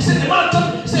cathedral. He said, the man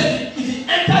told me, he said, if you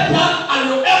enter there and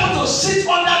you're able to sit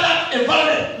under that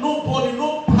environment, nobody,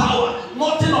 no power,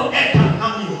 nothing on earth can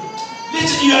harm you.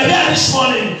 Listen, you are here this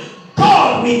morning.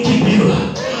 God will keep you.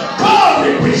 God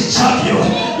will preserve you.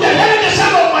 You're hearing the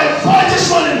sound of my voice this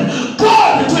morning.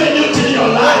 God will do a new thing in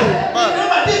your life.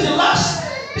 Remember, this is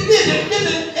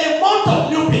a month of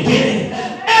new beginning.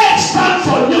 Eight stands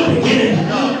for new beginning.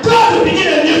 God will begin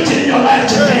a new thing in your life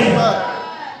today.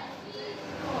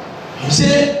 He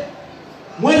said,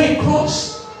 when he crossed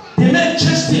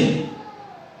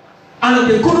And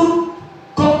they couldn't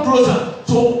come closer.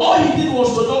 So all he did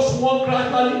was to just walk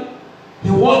gradually. He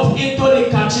walked into the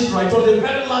cathedral. It was a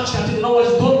very large cathedral. You know what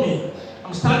he told me?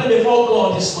 I'm standing before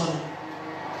God this morning.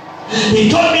 He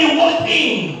told me walk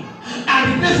in,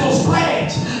 and the place was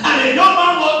quiet, and a young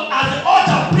man was at the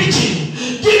altar preaching,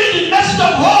 giving the message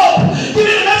of hope,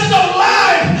 giving the message of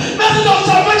life, message of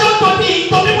salvation to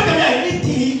people that were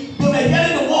eating. They were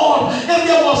hearing the word, and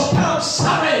there was kind of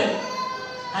silence.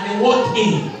 And he walked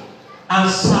in and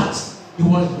sat. He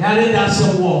was hearing that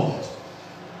same word,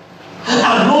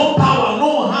 and no power,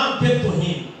 no harm came to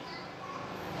him.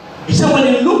 He said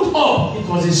when he looked up, it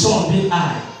was his son, big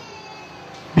eye.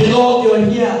 Beloved, you are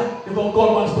here because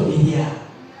God wants to be here.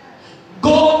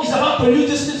 God is about to use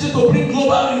this ministry to bring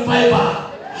global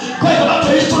revival. God is about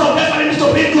to use two of them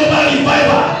to bring global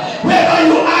revival. Wherever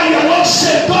you are not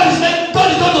saved. God is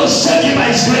going to save you by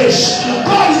His grace.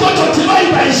 God is going to deliver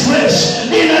you by His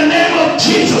grace. In the name of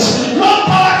Jesus, no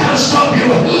power can stop you.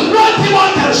 No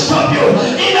demon can stop you.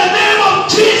 In the name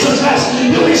of Jesus Christ,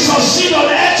 you will succeed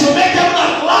on earth to make heaven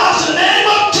at last. In the name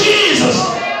of Jesus.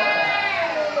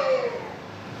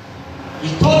 He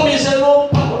told me, he said, no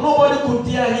power, nobody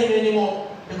could dare him anymore.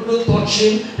 They couldn't touch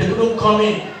him, they couldn't come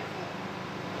in.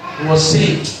 He was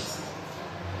saved.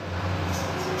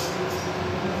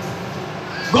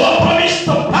 God promised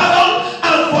to pardon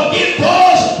and forgive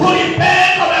those who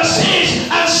repent of their sins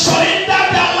and surrender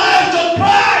their lives to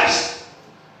Christ.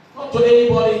 Not to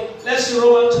anybody. Let's see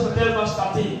Romans chapter 10, verse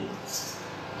 13.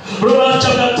 Romans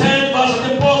chapter 10, verse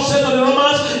 13. Paul said to the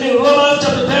Romans, in Romans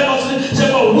chapter 10, verse 13,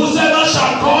 said, for whosoever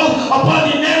shall call upon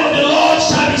the name of the Lord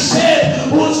shall be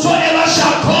saved. Whosoever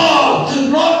shall call,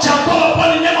 not shall call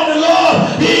upon the name of the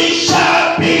Lord, he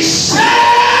shall be saved.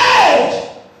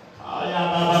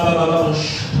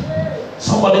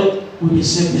 Somebody will be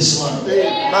saved this morning.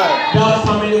 That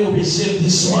family will be saved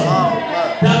this morning.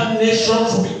 That nation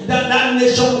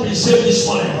will be saved this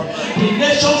morning. The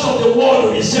nations of the world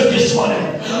will be saved this morning.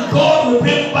 God will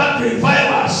bring back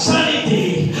revival,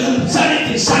 sanity,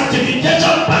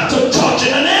 sanctification back to church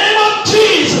in the name of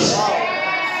Jesus.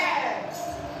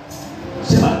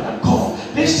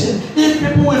 Listen, if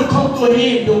people will come to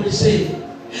Him, they will be saved.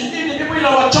 If the people in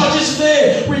our churches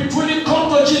today will truly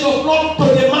come to Jesus, not to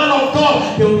the man of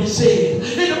God, they will be saved.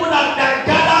 If the people that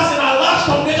gathers in our last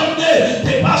congregation today,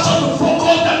 the pastor will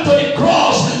focus them to the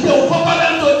cross, they will focus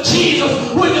them to Jesus,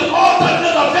 with the altar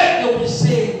of faith, they will be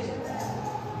saved.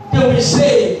 They will be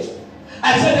saved.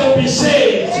 I said they will be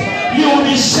saved. You will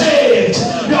be saved.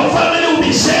 Your family will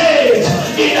be saved.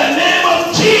 In the name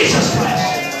of Jesus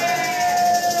Christ.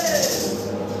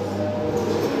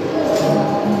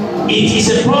 It is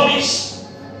a promise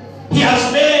He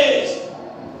has made,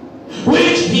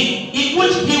 which he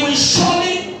will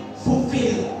surely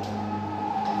fulfill.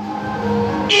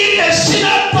 If a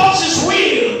sinner does his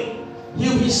will, he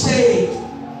will be saved.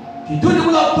 If you do the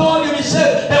will of God, you will be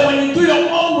saved. And when you do your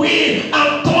own will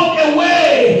and turn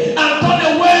away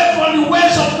from the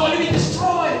ways of God, you will be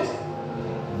destroyed.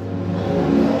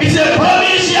 It's a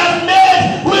promise He has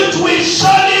made, which will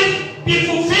surely be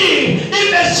fulfilled.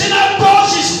 If a sinner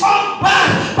does his own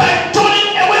path by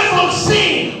turning away from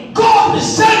sin, God will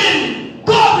save him.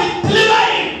 God will deliver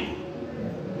him.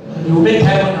 And He will make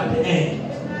heaven at the end.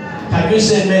 Can you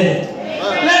say amen?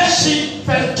 Amen. Let's see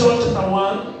 1 John chapter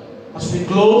 1 as we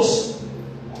close.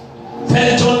 1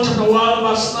 John chapter 1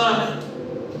 verse 9.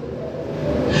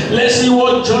 Let's see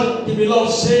what John the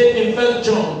beloved said in 1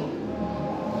 John.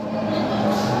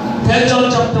 1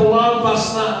 John chapter 1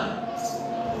 verse 9.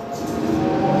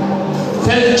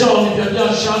 1 John, if you're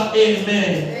just shout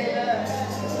amen.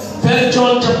 1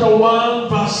 John chapter 1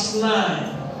 verse 9.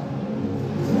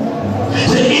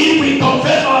 Say, if we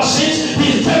confess our sins,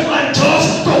 He is faithful and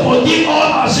just to forgive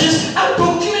all our sins and to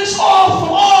cleanse us all from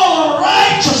all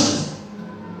unrighteousness.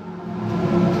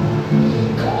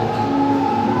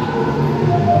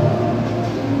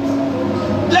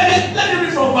 Let me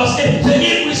read from verse 8. Say,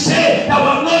 if we say that we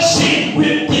have not sinned,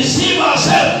 we deceive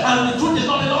ourselves and the truth is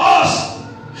not in us.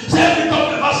 Say, we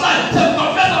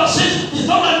confess our sins. It's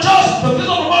not unjust. The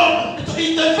people of the world, it's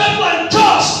faithful and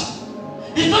just.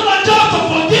 It's not unjust to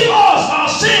forgive us our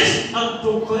sins and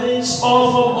to cleanse us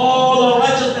from all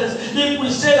unrighteousness. If we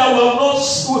say that we have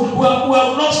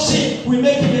not sinned, we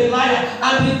make Him a liar,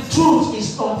 and the truth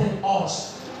is not in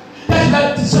us. That's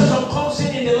why deception comes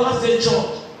in the last day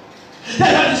church.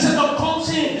 That's why deception comes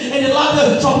in the last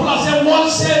day. Some people say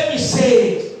once saved is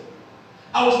saved.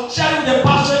 I was sharing with the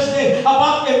pastor today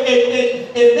about a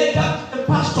makeup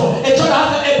pastor, a church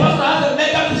that has a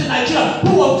makeup in Nigeria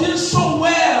who was doing so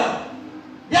well.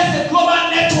 He has a global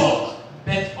network,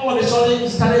 but all of a sudden he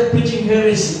started preaching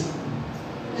heresy.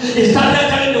 He started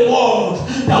telling the world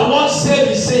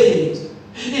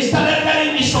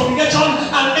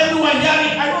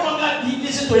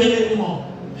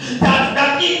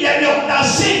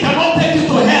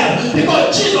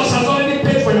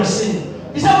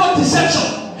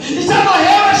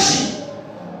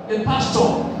a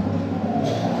pastor,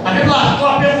 and people are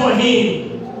clapping for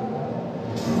him.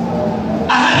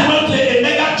 I had him went to a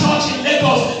mega church in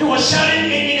Lagos. He was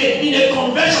sharing in a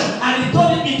convention, and he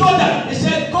told them, he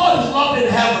said, God is not in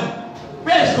heaven.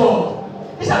 Where is God?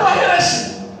 He said, "What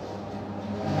heresy?"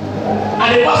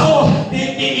 And the pastor,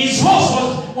 his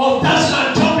voice was dancing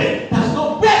and jumping. There's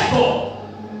no where's God.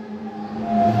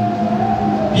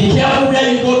 Be careful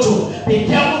where you go to. Be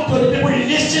careful to the people you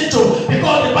listen to,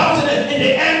 because the Bible said in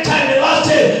the end time, the last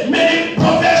day, many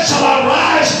prophets shall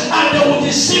arise, and they will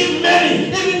deceive many.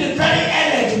 Even the very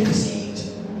elect will be deceived.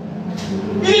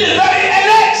 Even the very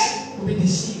elect will be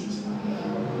deceived.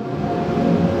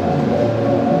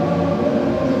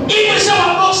 Even some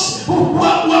of us who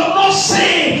are not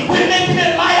saying, we make him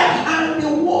a liar, and the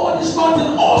word is not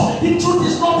in us. The truth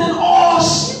is not in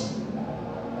us.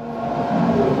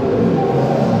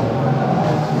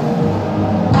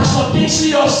 Kingsley,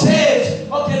 you're saved.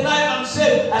 Okay, now I'm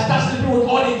saved. I start sleeping with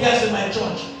all the girls in my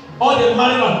church. All the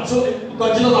married ones. So,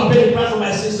 because Jesus has paid the price for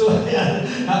my sin. So,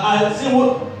 I say,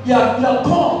 well, you are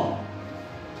gone.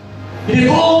 You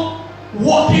become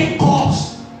walking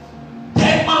corpse.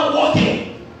 Dead man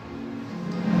walking.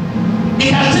 He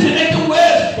can still be making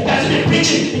waves. He can still be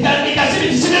preaching. He can still be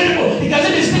deceiving people. He can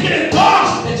still be speaking in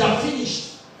tongues. Then you are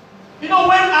finished. You know,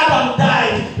 when Adam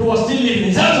died, he was still living.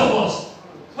 It's out of us.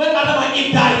 When Adam and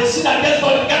Eve died, they see that against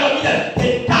God, the God of Eden,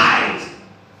 they died.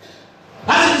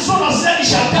 As the son of said, he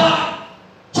shall die.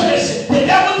 So they say, the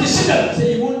devil deceived them.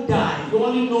 Say, you won't die. You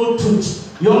only know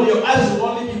truth. Your eyes will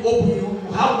only be open.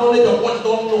 You have knowledge of what you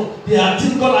don't know. They are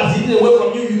things God has hidden away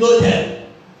from you. You know them.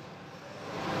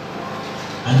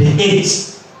 And they ate.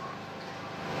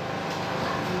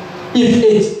 Eve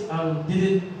ate and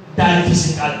didn't die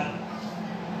physically.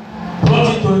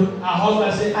 Brought it to her husband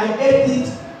and said, I ate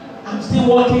it. I'm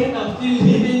still working, I'm still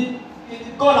living.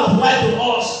 God has lied to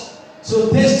us. So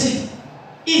taste it,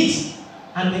 eat.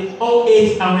 And they all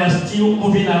ate, and we are still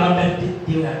moving around them.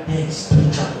 They were dead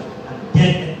spiritually and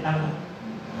dead.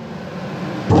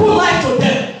 Who lied to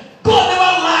them? God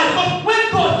never lied. But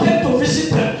when God came to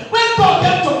visit them, when God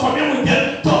came to commune with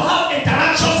them, to have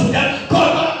interactions with them,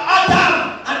 God, Adam,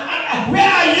 and where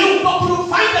are you? God couldn't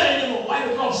find them anymore. Why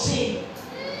did God see?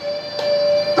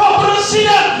 God couldn't see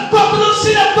them. God couldn't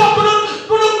see them. God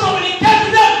couldn't communicate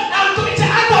with them. And to say,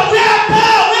 Adam, where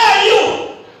are you?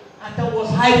 Adam was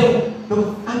hiding.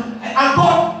 And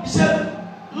God, he said,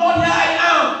 Lord, here I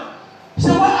am. He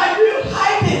said, why are you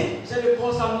hiding? He said,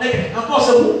 because I'm naked. And God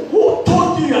said, who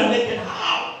told you you are naked?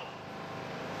 How?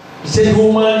 He said, the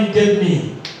woman you gave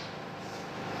me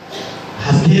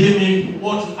has given me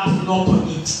what you asked me not to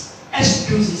eat.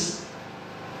 Excuses.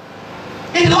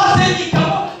 In the last day,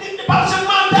 the Bible said,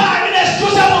 man died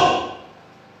inexcusable.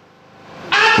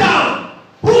 Adam,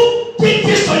 who did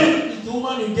this to you? It's the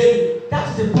woman you gave me.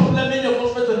 That's the problem. Many of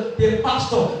us, the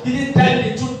pastor didn't tell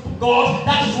the truth to God.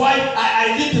 That is why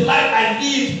I live the life I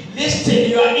live. Listen,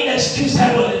 you are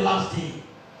inexcusable in the last day.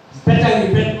 It's better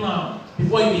you repent now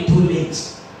before it be too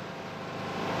late.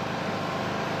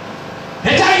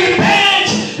 Better repent.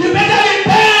 You better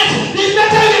repent. It's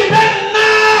better repent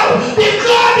now.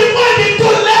 Because before it be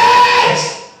too late.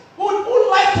 Who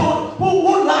lied to?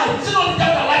 Who lied? Is it not the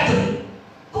devil that lied to me?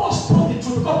 God spoke the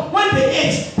truth, because when they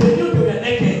ate, they knew they were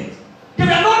naked. They were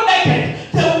not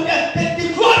naked. The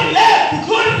glory left. The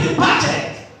glory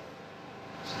departed.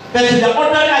 But in the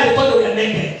ordinary eye, they thought they were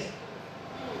naked.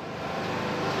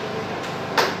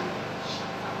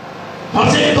 I'm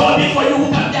saying, God be for you,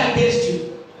 who can be against you?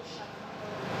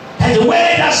 There's a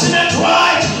way that sinneth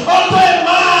right unto a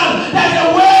man. There's a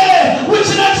way which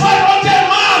sinneth right unto a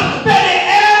man. But the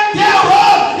end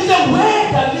thereof is a way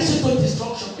that leads to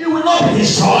destruction. You will not be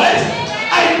destroyed.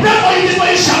 I pray for you this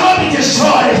way, you shall not be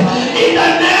destroyed. In the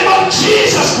name of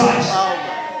Jesus Christ.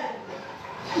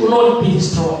 You will not be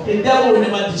destroyed. The devil will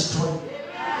never destroy you.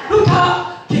 Look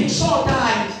how King Saul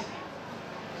died.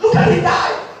 Look how he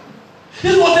died.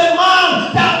 This was a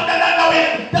man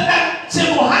that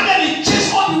single-handedly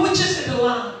chased all the witches in the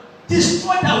land.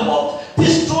 Destroyed that work.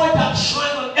 Destroyed that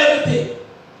shrine and everything.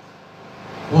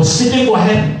 Was seeking for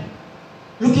help.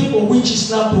 Looking for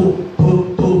witches now to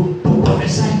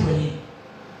prophesy to him.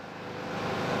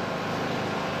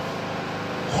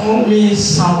 Call me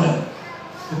Samuel.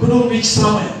 You couldn't reach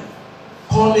Samuel.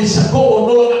 Call me Samuel. God was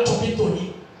no longer talking to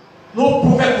him. No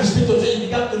prophet could speak to him. He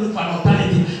began to look for an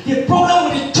alternative. The problem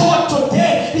with the church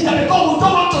today is that because we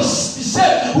don't want to be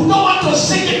saved, we don't want to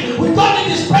seek it, we don't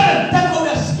need His presence. That's why we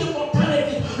are seeking for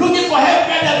alternative. Looking for help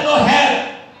where there is no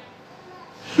help.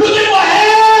 Looking for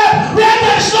help where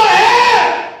there is no help.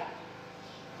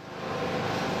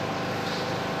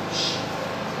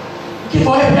 Looking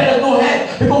for help where there is no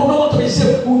help. Because we don't want to be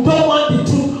saved. We don't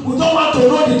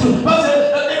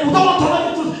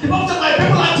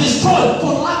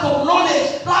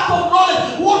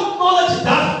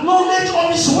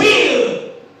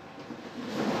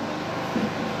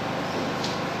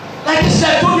Like I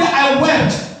said, I told you, I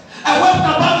wept. I wept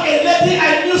about a lady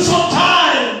I knew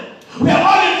sometime. We are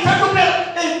all in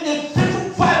faithful,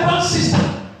 vibrant sister.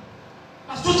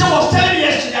 As Tucha was telling me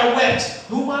yesterday, I wept.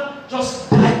 The woman just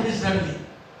died miserably.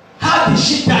 How did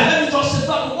she die? Let me just say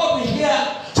that what we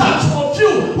hear. Some of you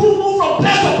who move from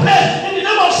place to place in the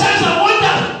name of signs and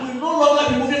wonders will no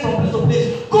longer be moving from place to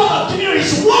place. God has given you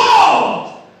His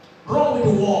word. Run with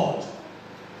the word.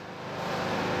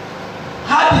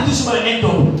 How did this woman end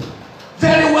up?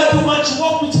 Very well, woman. She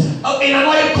worked with in an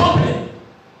oil company.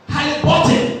 Highly bought.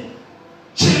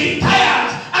 She retired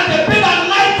and they paid her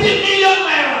 90 million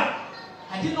naira.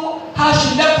 I didn't know how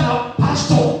she left her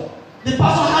pastor. The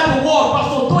pastor had the word.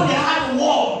 Pastor Tony had the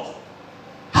word.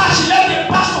 How she left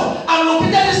the pastor and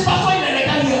located this pastor in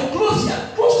a here, close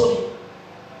to me.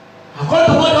 According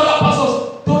to what the other pastors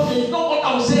told me, you know what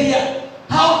I will say here?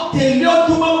 How the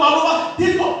little woman Maluma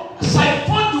did not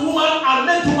siphon the woman and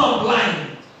made the woman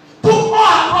blind. Took all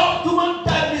her crop, the woman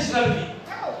died miserably.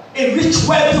 A rich,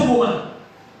 wealthy woman.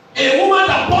 A woman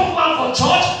that bought land for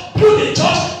church, built the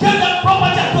church, gave that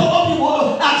property and told all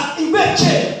people as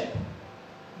eventually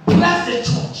blessed the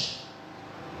church.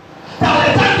 Now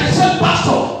the time the same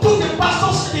pastor took the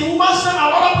pastors, the woman's name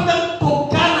and ordered them to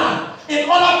Ghana in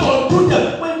order to do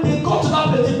them. When they got to that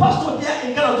place, the pastor there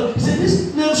in Ghana, he said,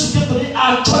 this name should get to be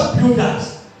our church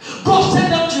builders. God sent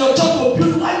them to your church to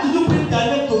build. Why did you bring their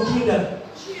name to kill them?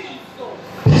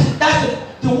 That's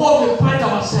the world we find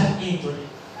ourselves in today.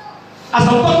 As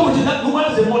I'm talking with you, that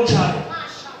woman is a mortuary.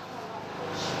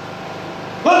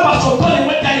 When Pastor Tony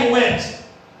went there, he went.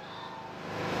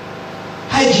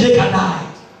 Hijeka died.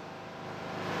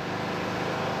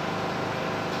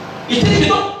 You think you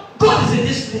know God is in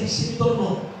this place if you don't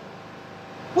know.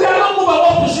 We are not moved by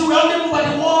what we see, we are only moved by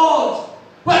the word.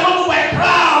 We are not moved by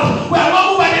crowd. We are not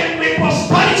moved by the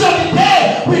prosperity of the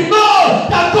day. We know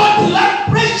that God will like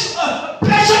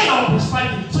pleasure in our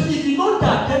prosperity. So if you know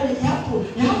that, then you have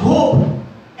hope,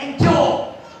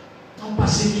 endure, and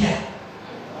persevere.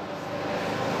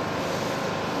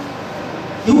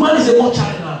 The woman is a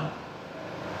mortuary now.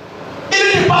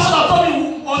 Even the pastor that told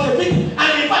me was a victim,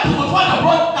 and in fact he was one that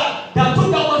brought that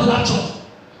took that one to that church.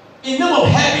 In name of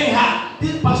helping her,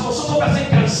 this pastor, so person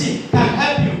can see, can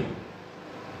help you.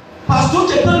 Pastor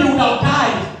Uche would have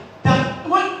died. That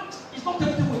when it's not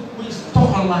everything we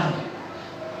talk online.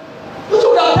 Uche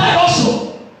would have died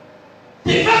also.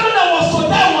 The person that was to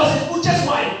die was Uche's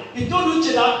wife. He told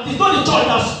Uche that he told the church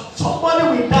that somebody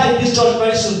will die in this church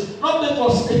very soon. Not that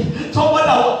was somebody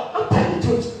that was not telling the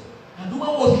truth. And the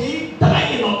woman was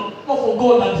dying not for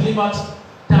God that delivered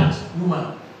that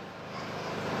woman.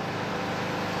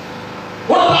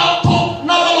 One of our top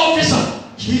naval officers,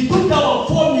 he took that one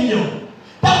 4 million.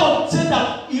 That one said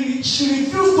that she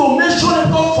refused to mention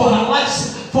God for her life,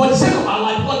 for the sake of her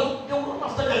life. But they will not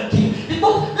after them king.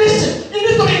 Listen, you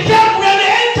need to be careful. We are the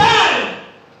end time.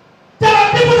 There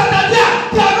are people that are there.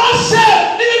 They are not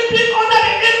saved. Even being under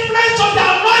the influence of the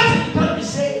anointing, you can't be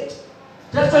saved.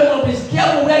 Therefore, be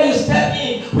careful where you step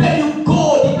in, where you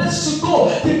go, the places you go,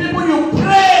 the people you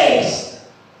praise,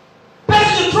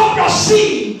 places you drop your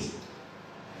seed.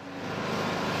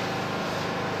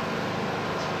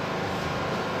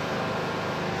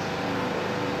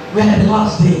 We are in the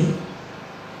last day.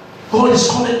 God is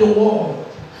calling the world.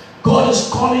 God is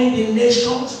calling the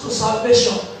nations to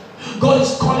salvation. God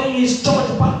is calling His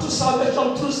church back to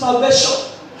salvation through salvation.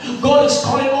 God is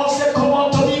calling us, say, come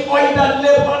unto me, all ye that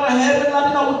labor and are heavy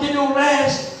laden, I will give you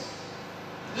rest.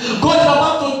 God is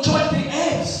about to judge the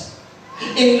earth.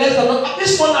 In less than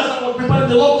this one, as I was preparing,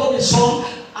 the Lord told me, son,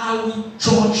 I will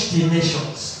judge the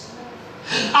nations.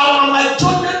 And my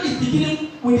judgment is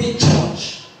beginning with the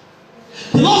church.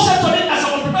 The Lord said to me, as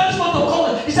I was preparing this one to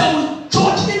come, He said, I will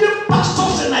judge even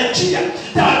pastors in Nigeria.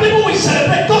 There are people we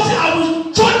celebrate. God said, I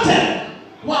will judge them.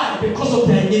 Why? Because of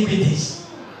their iniquities.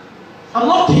 I'm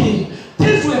not kidding.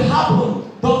 Things will happen.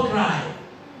 Don't cry.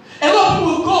 A lot of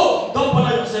people will go. Don't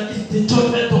bother yourself. It's the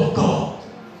judgment of God.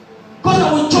 God,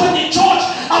 I will judge the church.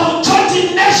 I will judge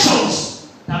the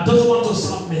nations that doesn't want to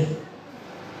serve me.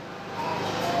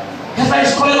 That's why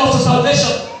He's calling us to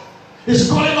salvation. He's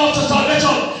calling us to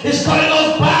salvation. He's calling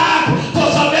us back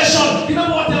to salvation.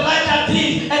 Remember what Elijah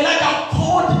did? Elijah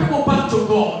called the people back to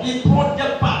God. He brought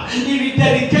them back. He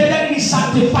rededicated. He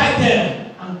sanctified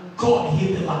them. And God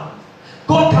healed the land.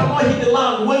 God cannot heal the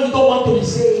land when you don't want to be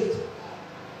saved.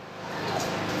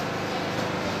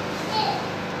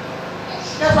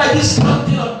 That's why this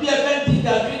campaign of PFN thing they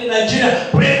are doing in Nigeria,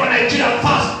 pray for Nigeria,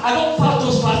 fast. I don't fast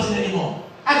those fasting anymore.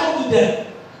 I don't do them.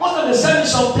 Most of them send me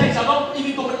some texts. I don't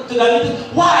even go to their meeting.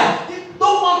 Why? They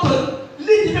don't want to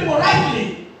lead the people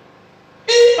rightly.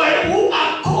 If my people who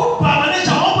are called by my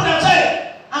nature, humble themselves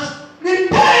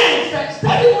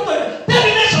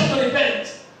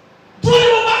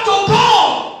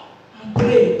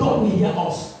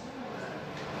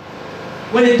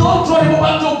When you don't draw people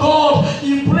back to God,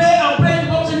 you pray and pray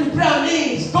because you pray and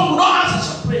means God will not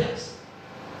answer some prayers.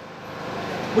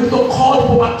 We need to call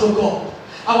people back to God.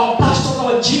 Our pastors,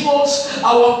 our GMOs,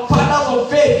 our fathers of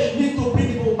faith need to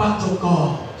bring people back to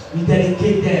God. We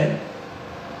dedicate them.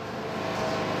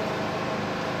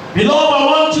 Beloved, I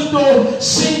want you to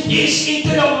sink this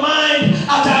into your mind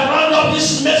as I round up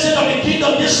this message of the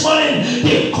kingdom this morning.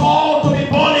 The call to be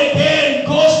born again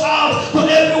goes out to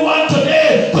everyone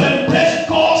today to embrace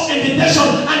God's invitation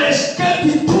and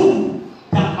escape the doom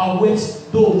that awaits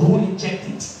those who reject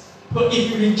it. But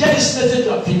if you reject this message,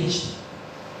 you are finished.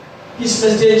 This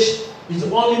message is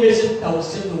the only message that will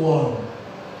save the world.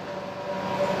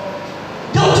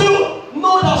 Don't you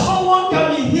know that someone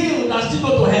can be healed and still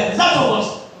go to hell? Is that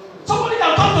almost? Somebody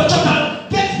can come to church and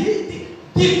get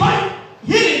divine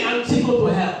healing and still go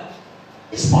to hell.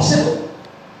 It's possible.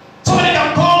 Somebody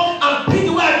can come and preach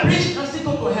the way I preach and still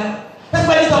go to hell. That's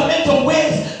why these are mental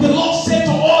ways. The Lord said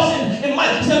to us in my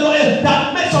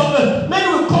that many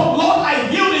will come, Lord, I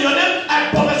healed in your name, I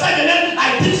prophesied in your name,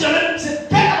 I teach your name. He said,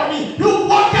 get out of me, you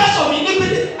workers of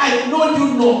iniquity, I know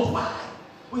you not. Why?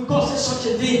 When God says such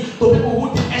a thing to people who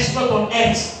are expert on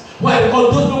earth. Why?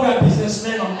 Because those people were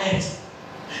businessmen on earth.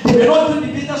 They were not doing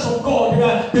the business of God.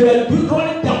 They were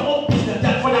running their own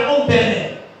business for their own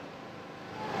belly.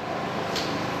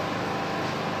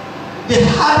 They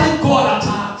hadn't God at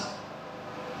heart.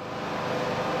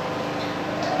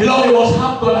 Beloved, we must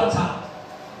have God at heart.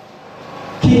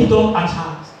 Kingdom at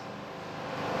heart.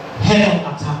 Heaven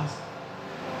at heart.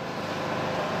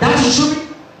 That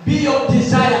should be your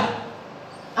desire.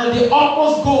 And the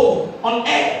utmost goal on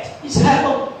earth is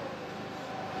heaven.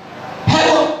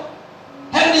 Heaven.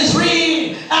 Heaven is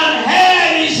real and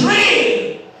hell is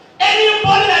real.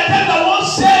 Anybody that tells that won't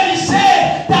save is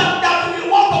saved, that will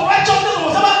walk of righteousness or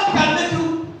whatever can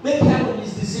make heaven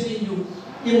is deceiving you.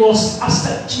 You must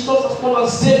accept Jesus as Lord and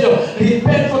Savior,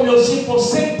 repent from your sin,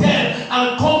 forsake them,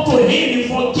 and come to Him. He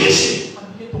forgives you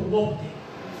and begin to walk there.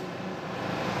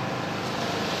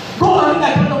 Go and read the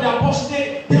account of the apostles.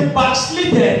 They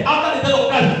backslidden after the death of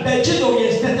Christ. Then Jesus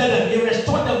reinstated them. He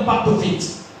restored them back to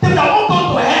faith. They that won't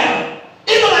go to hell.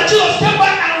 Even that Jesus came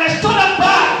back and restored them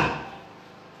back.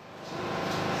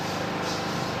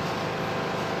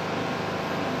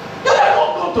 You that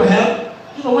won't go to hell.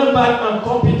 Jesus went back and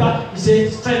called Peter. He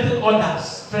said, strengthen others.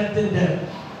 Strengthen them.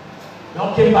 They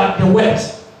all came back. They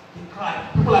wept. They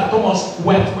cried. People like Thomas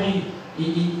wept when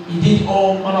he did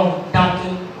all manner of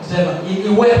doubting. Whatever. He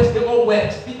wept. They all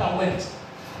wept. Peter wept.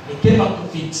 They came back to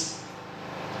feet.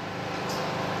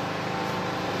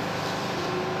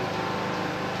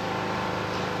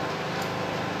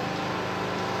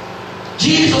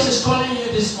 Jesus is calling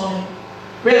you this morning.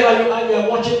 Wherever you are, you are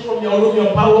watching from your room,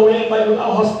 your power, wherever you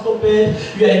are, hospital bed,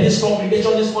 you are in this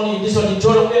congregation this morning, in this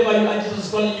auditorium, wherever you are, Jesus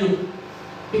is calling you.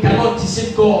 You cannot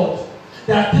deceive God.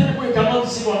 There are 3 people you cannot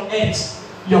deceive on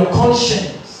earth. Your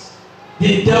conscience,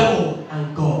 the devil,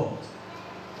 and God.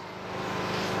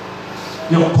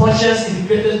 Your conscience is the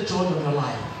greatest judge of your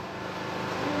life.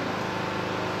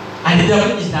 And the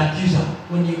devil is the accuser.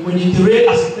 When you derail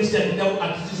as a Christian, the devil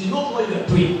accuses you. You know what you are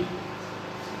doing.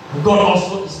 And God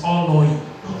also is all-knowing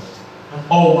and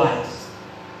all-wise.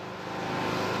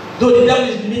 Though the devil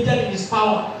is limited in his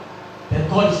power, but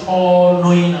God is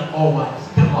all-knowing and all-wise.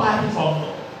 You cannot hide it from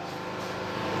God.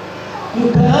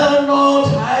 You cannot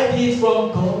hide it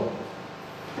from God.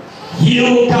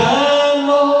 You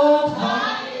cannot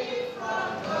hide it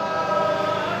from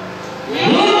God. You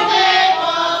take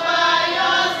over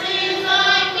your sins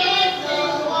and give to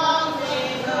one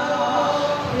thing.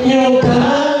 You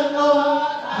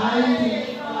cannot hide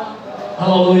it from God.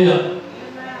 Hallelujah.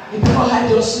 You cannot hide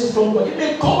your sins from God. You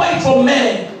may cover it from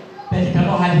men, but you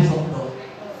cannot hide it from God.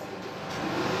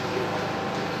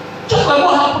 Just like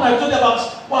what happened, I told you about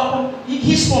what happened.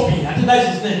 His puppy, I think that's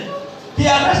his name. They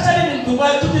arrested him in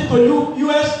Dubai, took him to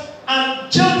US,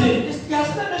 and jailed him. He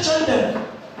has never mentioned them.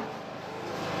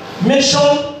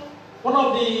 Mentioned one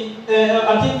of the,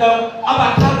 I think,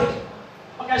 Abakari.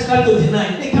 Okay, it's trying to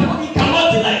deny. He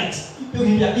cannot deny it.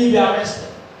 He'll be arrested.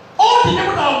 All the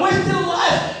people that are wasting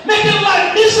life, making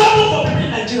life miserable for people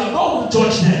in Nigeria, God will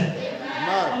judge them.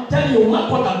 Amen. I'm telling you,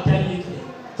 not what I'm telling you today.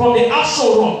 From the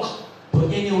Axel Rock to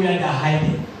anywhere they're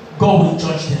hiding, God will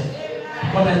judge them.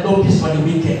 But there's no peace for the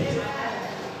wicked.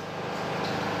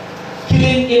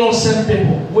 Killing innocent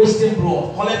people, wasting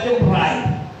blood, collecting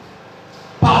bribe,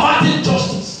 perverting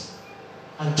justice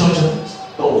and judgment.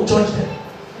 God will judge them.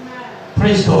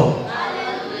 Praise God.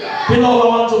 Beloved, I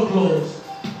want to close.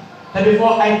 And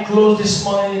before I close this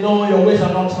morning, you know your ways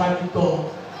are not right with God.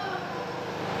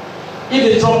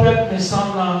 If the trumpet may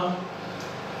sound now,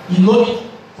 you know it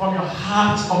from your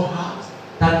heart of heart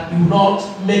that you will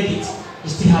not make it, you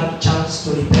still have a chance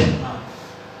to repent now.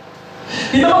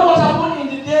 Remember what happened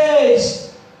in the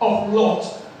days of Lot.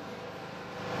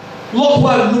 Lot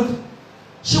was looked.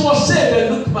 She was saved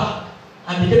and looked back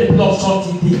and became a pillar of salt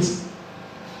indeed.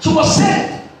 She was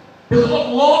saved because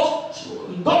of Lot.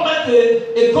 She got back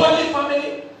to a godly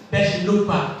family. Then she looked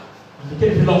back and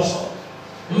became a pillar of salt.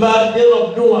 Remember the day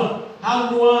of Noah.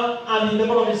 How Noah and the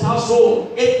member of his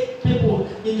household, 8 people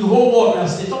in the whole world were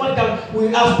saved. Somebody we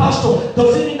ask, Pastor,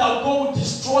 does it mean that God will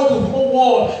destroy the whole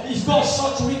world? Is God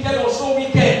such wicked or so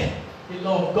wicked? The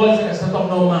Lord, God is in the extent of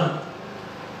no man.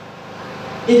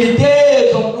 In the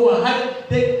days of Noah,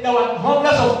 there were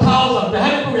hundreds of thousands. How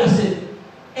many people were saved?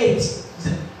 8.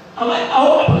 I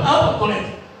hope I'm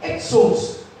correct. 8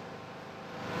 souls.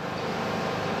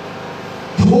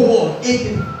 The whole world, 8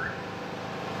 people.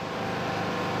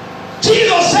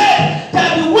 Jesus said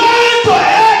that the way to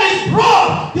heaven is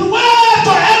broad, the way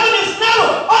to heaven is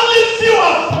narrow. Only few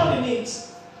are found in it.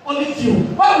 Only few.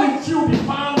 Why will few be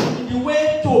found in the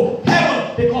way to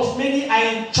heaven? Because many are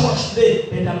in church today,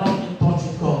 they are not in touch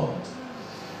with God.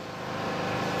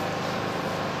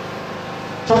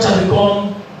 Church has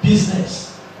become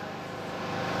business.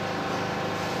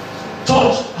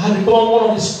 Church has become one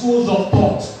of the schools of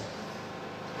thought.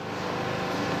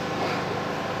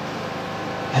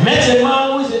 I met a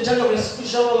man who is in charge of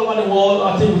institutions all over the world,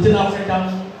 I think within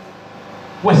Africa,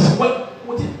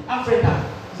 within Africa,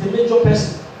 he's a major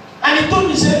person. And he told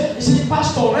me, he said,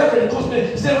 Pastor, Reverend,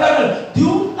 he said, Reverend, are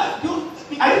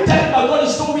you telling that God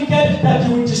is so wicked that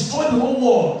he will destroy the whole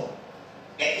world?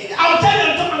 I'm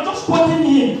telling you, I'm just quoting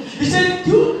him. He said,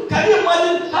 can you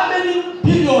imagine how many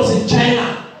billions in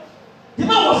China? The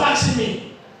man was asking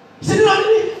me. He said, you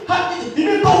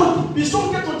God will be so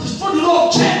wicked to destroy the whole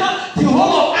of China, the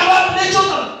whole of Arab nation.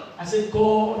 I said,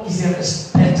 God is a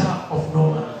respecter of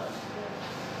no man.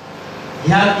 He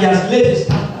has laid a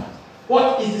standard.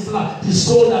 What is the standard? The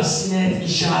soul that sinneth, it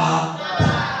shall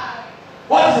die.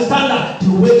 What is the standard?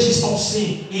 The wages of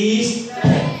sin is death.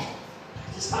 That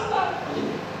is the standard for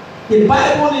living. The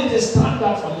Bible is the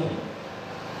standard for living.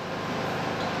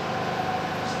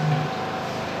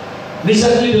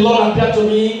 Recently, the Lord appeared to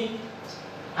me,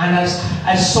 and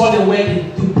I saw the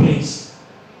wedding took place.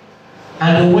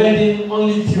 And the wedding,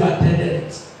 only few attended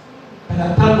it. But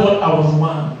I thank God I was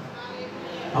one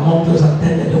among those who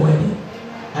attended the wedding.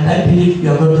 And I believe you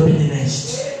are going to be the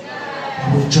next.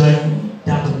 I will join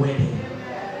that wedding.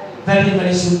 Very,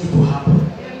 very soon it will happen.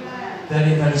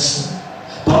 Very, very soon.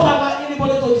 Don't allow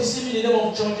anybody to deceive you in the name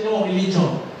of church, in the name of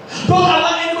religion. Don't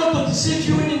allow anybody to deceive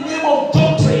you in the name of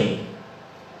doctrine.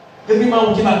 Every man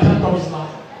will give account of his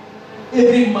life.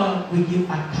 Every man will give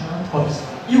account of his life.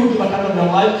 You will give account of your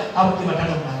life, I will give account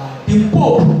of my life. The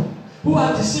Pope, who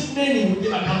has deceived many, will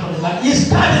give account of his life. His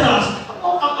cardinals,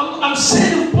 I'm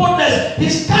saying in boldness,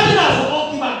 his cardinals will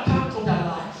all give account of their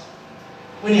lives.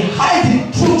 When he hides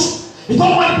the truth, he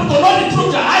don't want people to know the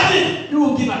truth you're hiding, you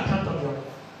will give account of your life.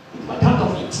 You give account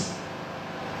of it.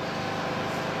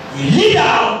 You lead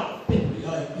out people,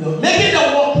 you're making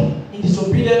them walk in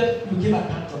disobedience, you give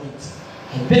account of it.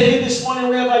 And baby, this morning,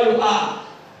 wherever you are,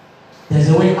 there's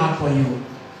a way out for you.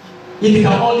 If you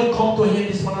can only come to him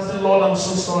this morning and say, Lord, I'm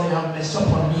so sorry, have messed up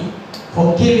on me.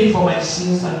 Forgive me for my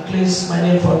sins and cleanse my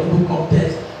name from the book of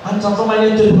death. And transform my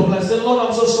name to the book of life. Say, Lord,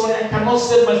 I'm so sorry, I cannot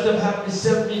save myself. Have me,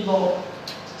 save me, Lord.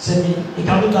 Save me. You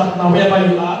can do that now,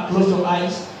 wherever you are. Close your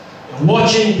eyes. You're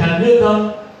watching, you can kneel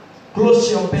down.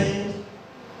 Close your bed.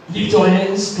 Lift your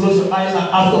hands, close your eyes, and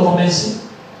ask God for mercy.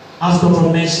 Ask God for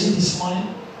mercy this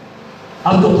morning.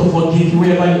 Ask God to forgive you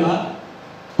wherever you are.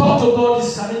 Talk to God.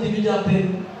 This is an individual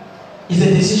thing. It's a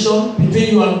decision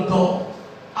between you and God.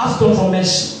 Ask God for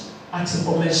mercy. Ask him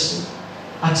for mercy.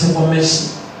 Ask him for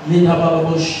mercy. Lida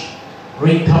balabosh.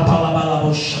 Rika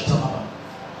palabalabosh shatababa.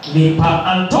 Lipa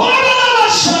antola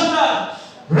shanda.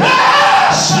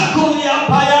 Rashakulia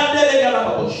payandele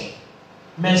galababosh.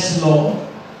 Mercy, Lord.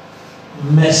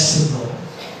 Mercy, Lord.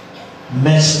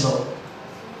 Mercy, Lord.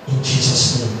 In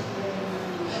Jesus' name.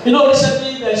 You know,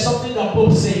 recently there is something that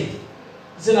Pope said. He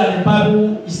said that the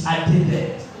Bible is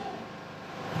outdated.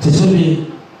 They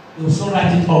will so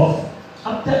write it off.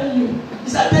 I'm telling you,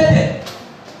 it's outdated.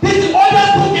 This is the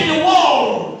oldest book in the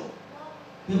world.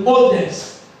 The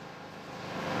oldest.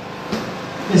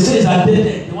 They say it's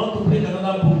outdated. They want to bring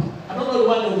another book. I don't know the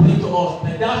one they will bring to us,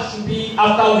 but that should be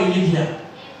after we leave here.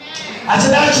 I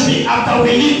said that should be after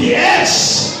we leave the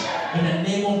earth. In the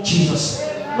name of Jesus.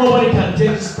 Nobody can take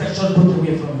this precious book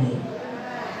away from me.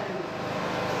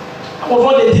 And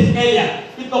what they did earlier,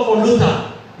 if not for Luther,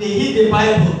 they hid the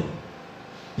Bible.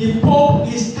 The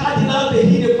Pope is cardinal, they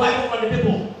hid the Bible from the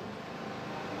people.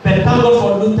 thank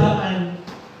God for Luther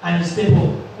and his people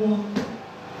who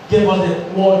gave us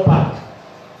the world back.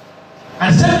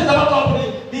 And same thing about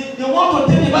they want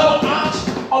to take the Bible out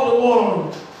of the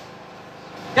world.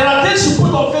 There are things you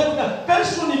put on Facebook. Very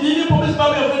soon, if you even publish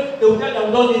Bible on Facebook, they will tell you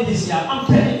we don't need this here. I'm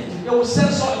telling you, they will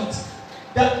censor it.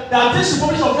 There are things you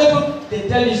publish on Facebook, they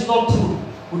tell you it's not true.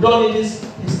 We don't need this,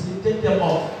 they take them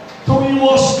off. So we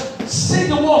must say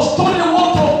the word, study the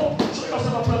word, show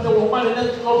yourself a the woman, and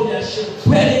let not be ashamed.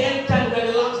 We're the end time,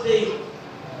 we're the last day.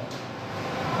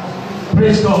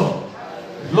 Praise God.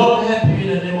 Lord, help you in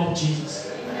the name of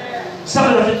Jesus.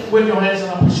 Somebody wave your hands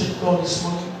and appreciate God this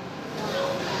morning.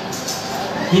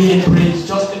 Give him praise.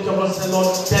 Just lift your voice and say,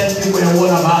 Lord, thank you for your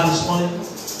word about this morning.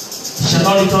 It shall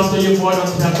not return to you void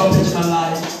until you accomplish my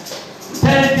life.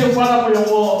 Thank you, Father, for your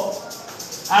word.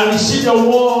 I receive your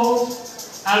word.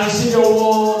 I receive your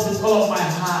word with all of my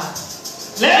heart.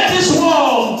 Let this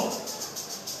word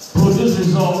produce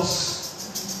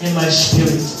results in my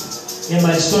spirit, in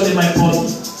my soul, in my body.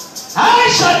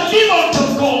 I shall live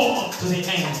unto God to the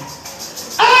end.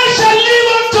 I shall live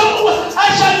unto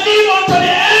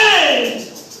the end.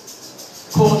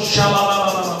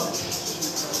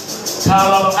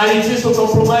 I refuse to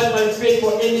compromise my faith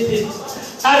for anything.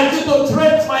 I refuse to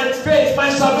trade my faith, my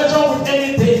salvation with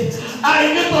anything.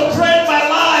 I refuse to trade my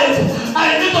life.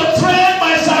 I refuse to trade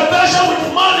my salvation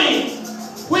with money,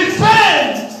 with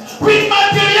fame, with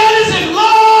materialism.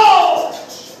 Lord,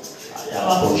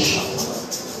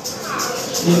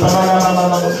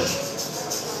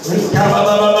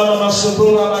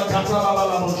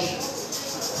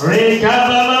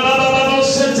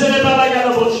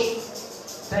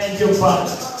 thank you,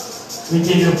 Father. We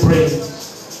give you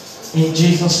praise. In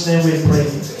Jesus' name we pray.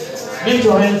 Lift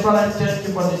your hand, Father. Thank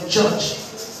you for the church.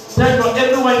 Thank you for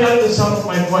everyone hearing the sound of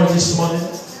my voice this morning.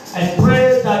 I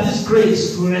pray that this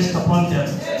grace will rest upon them.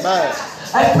 Amen.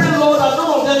 I pray, Lord, that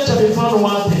none of them shall be found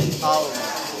wanting.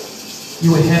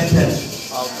 You will help them.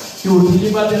 You will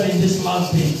deliver them in this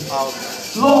last day.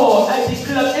 Lord, I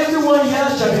declare that everyone here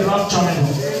shall be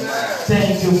rapturable.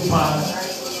 Thank you, Father,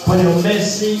 for your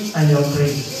mercy and your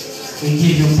grace. We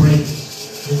give you praise.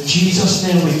 In Jesus'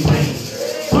 name we pray.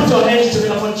 Put your hands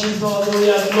together for Jesus.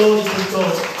 Hallelujah. Glory to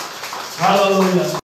God. Hallelujah.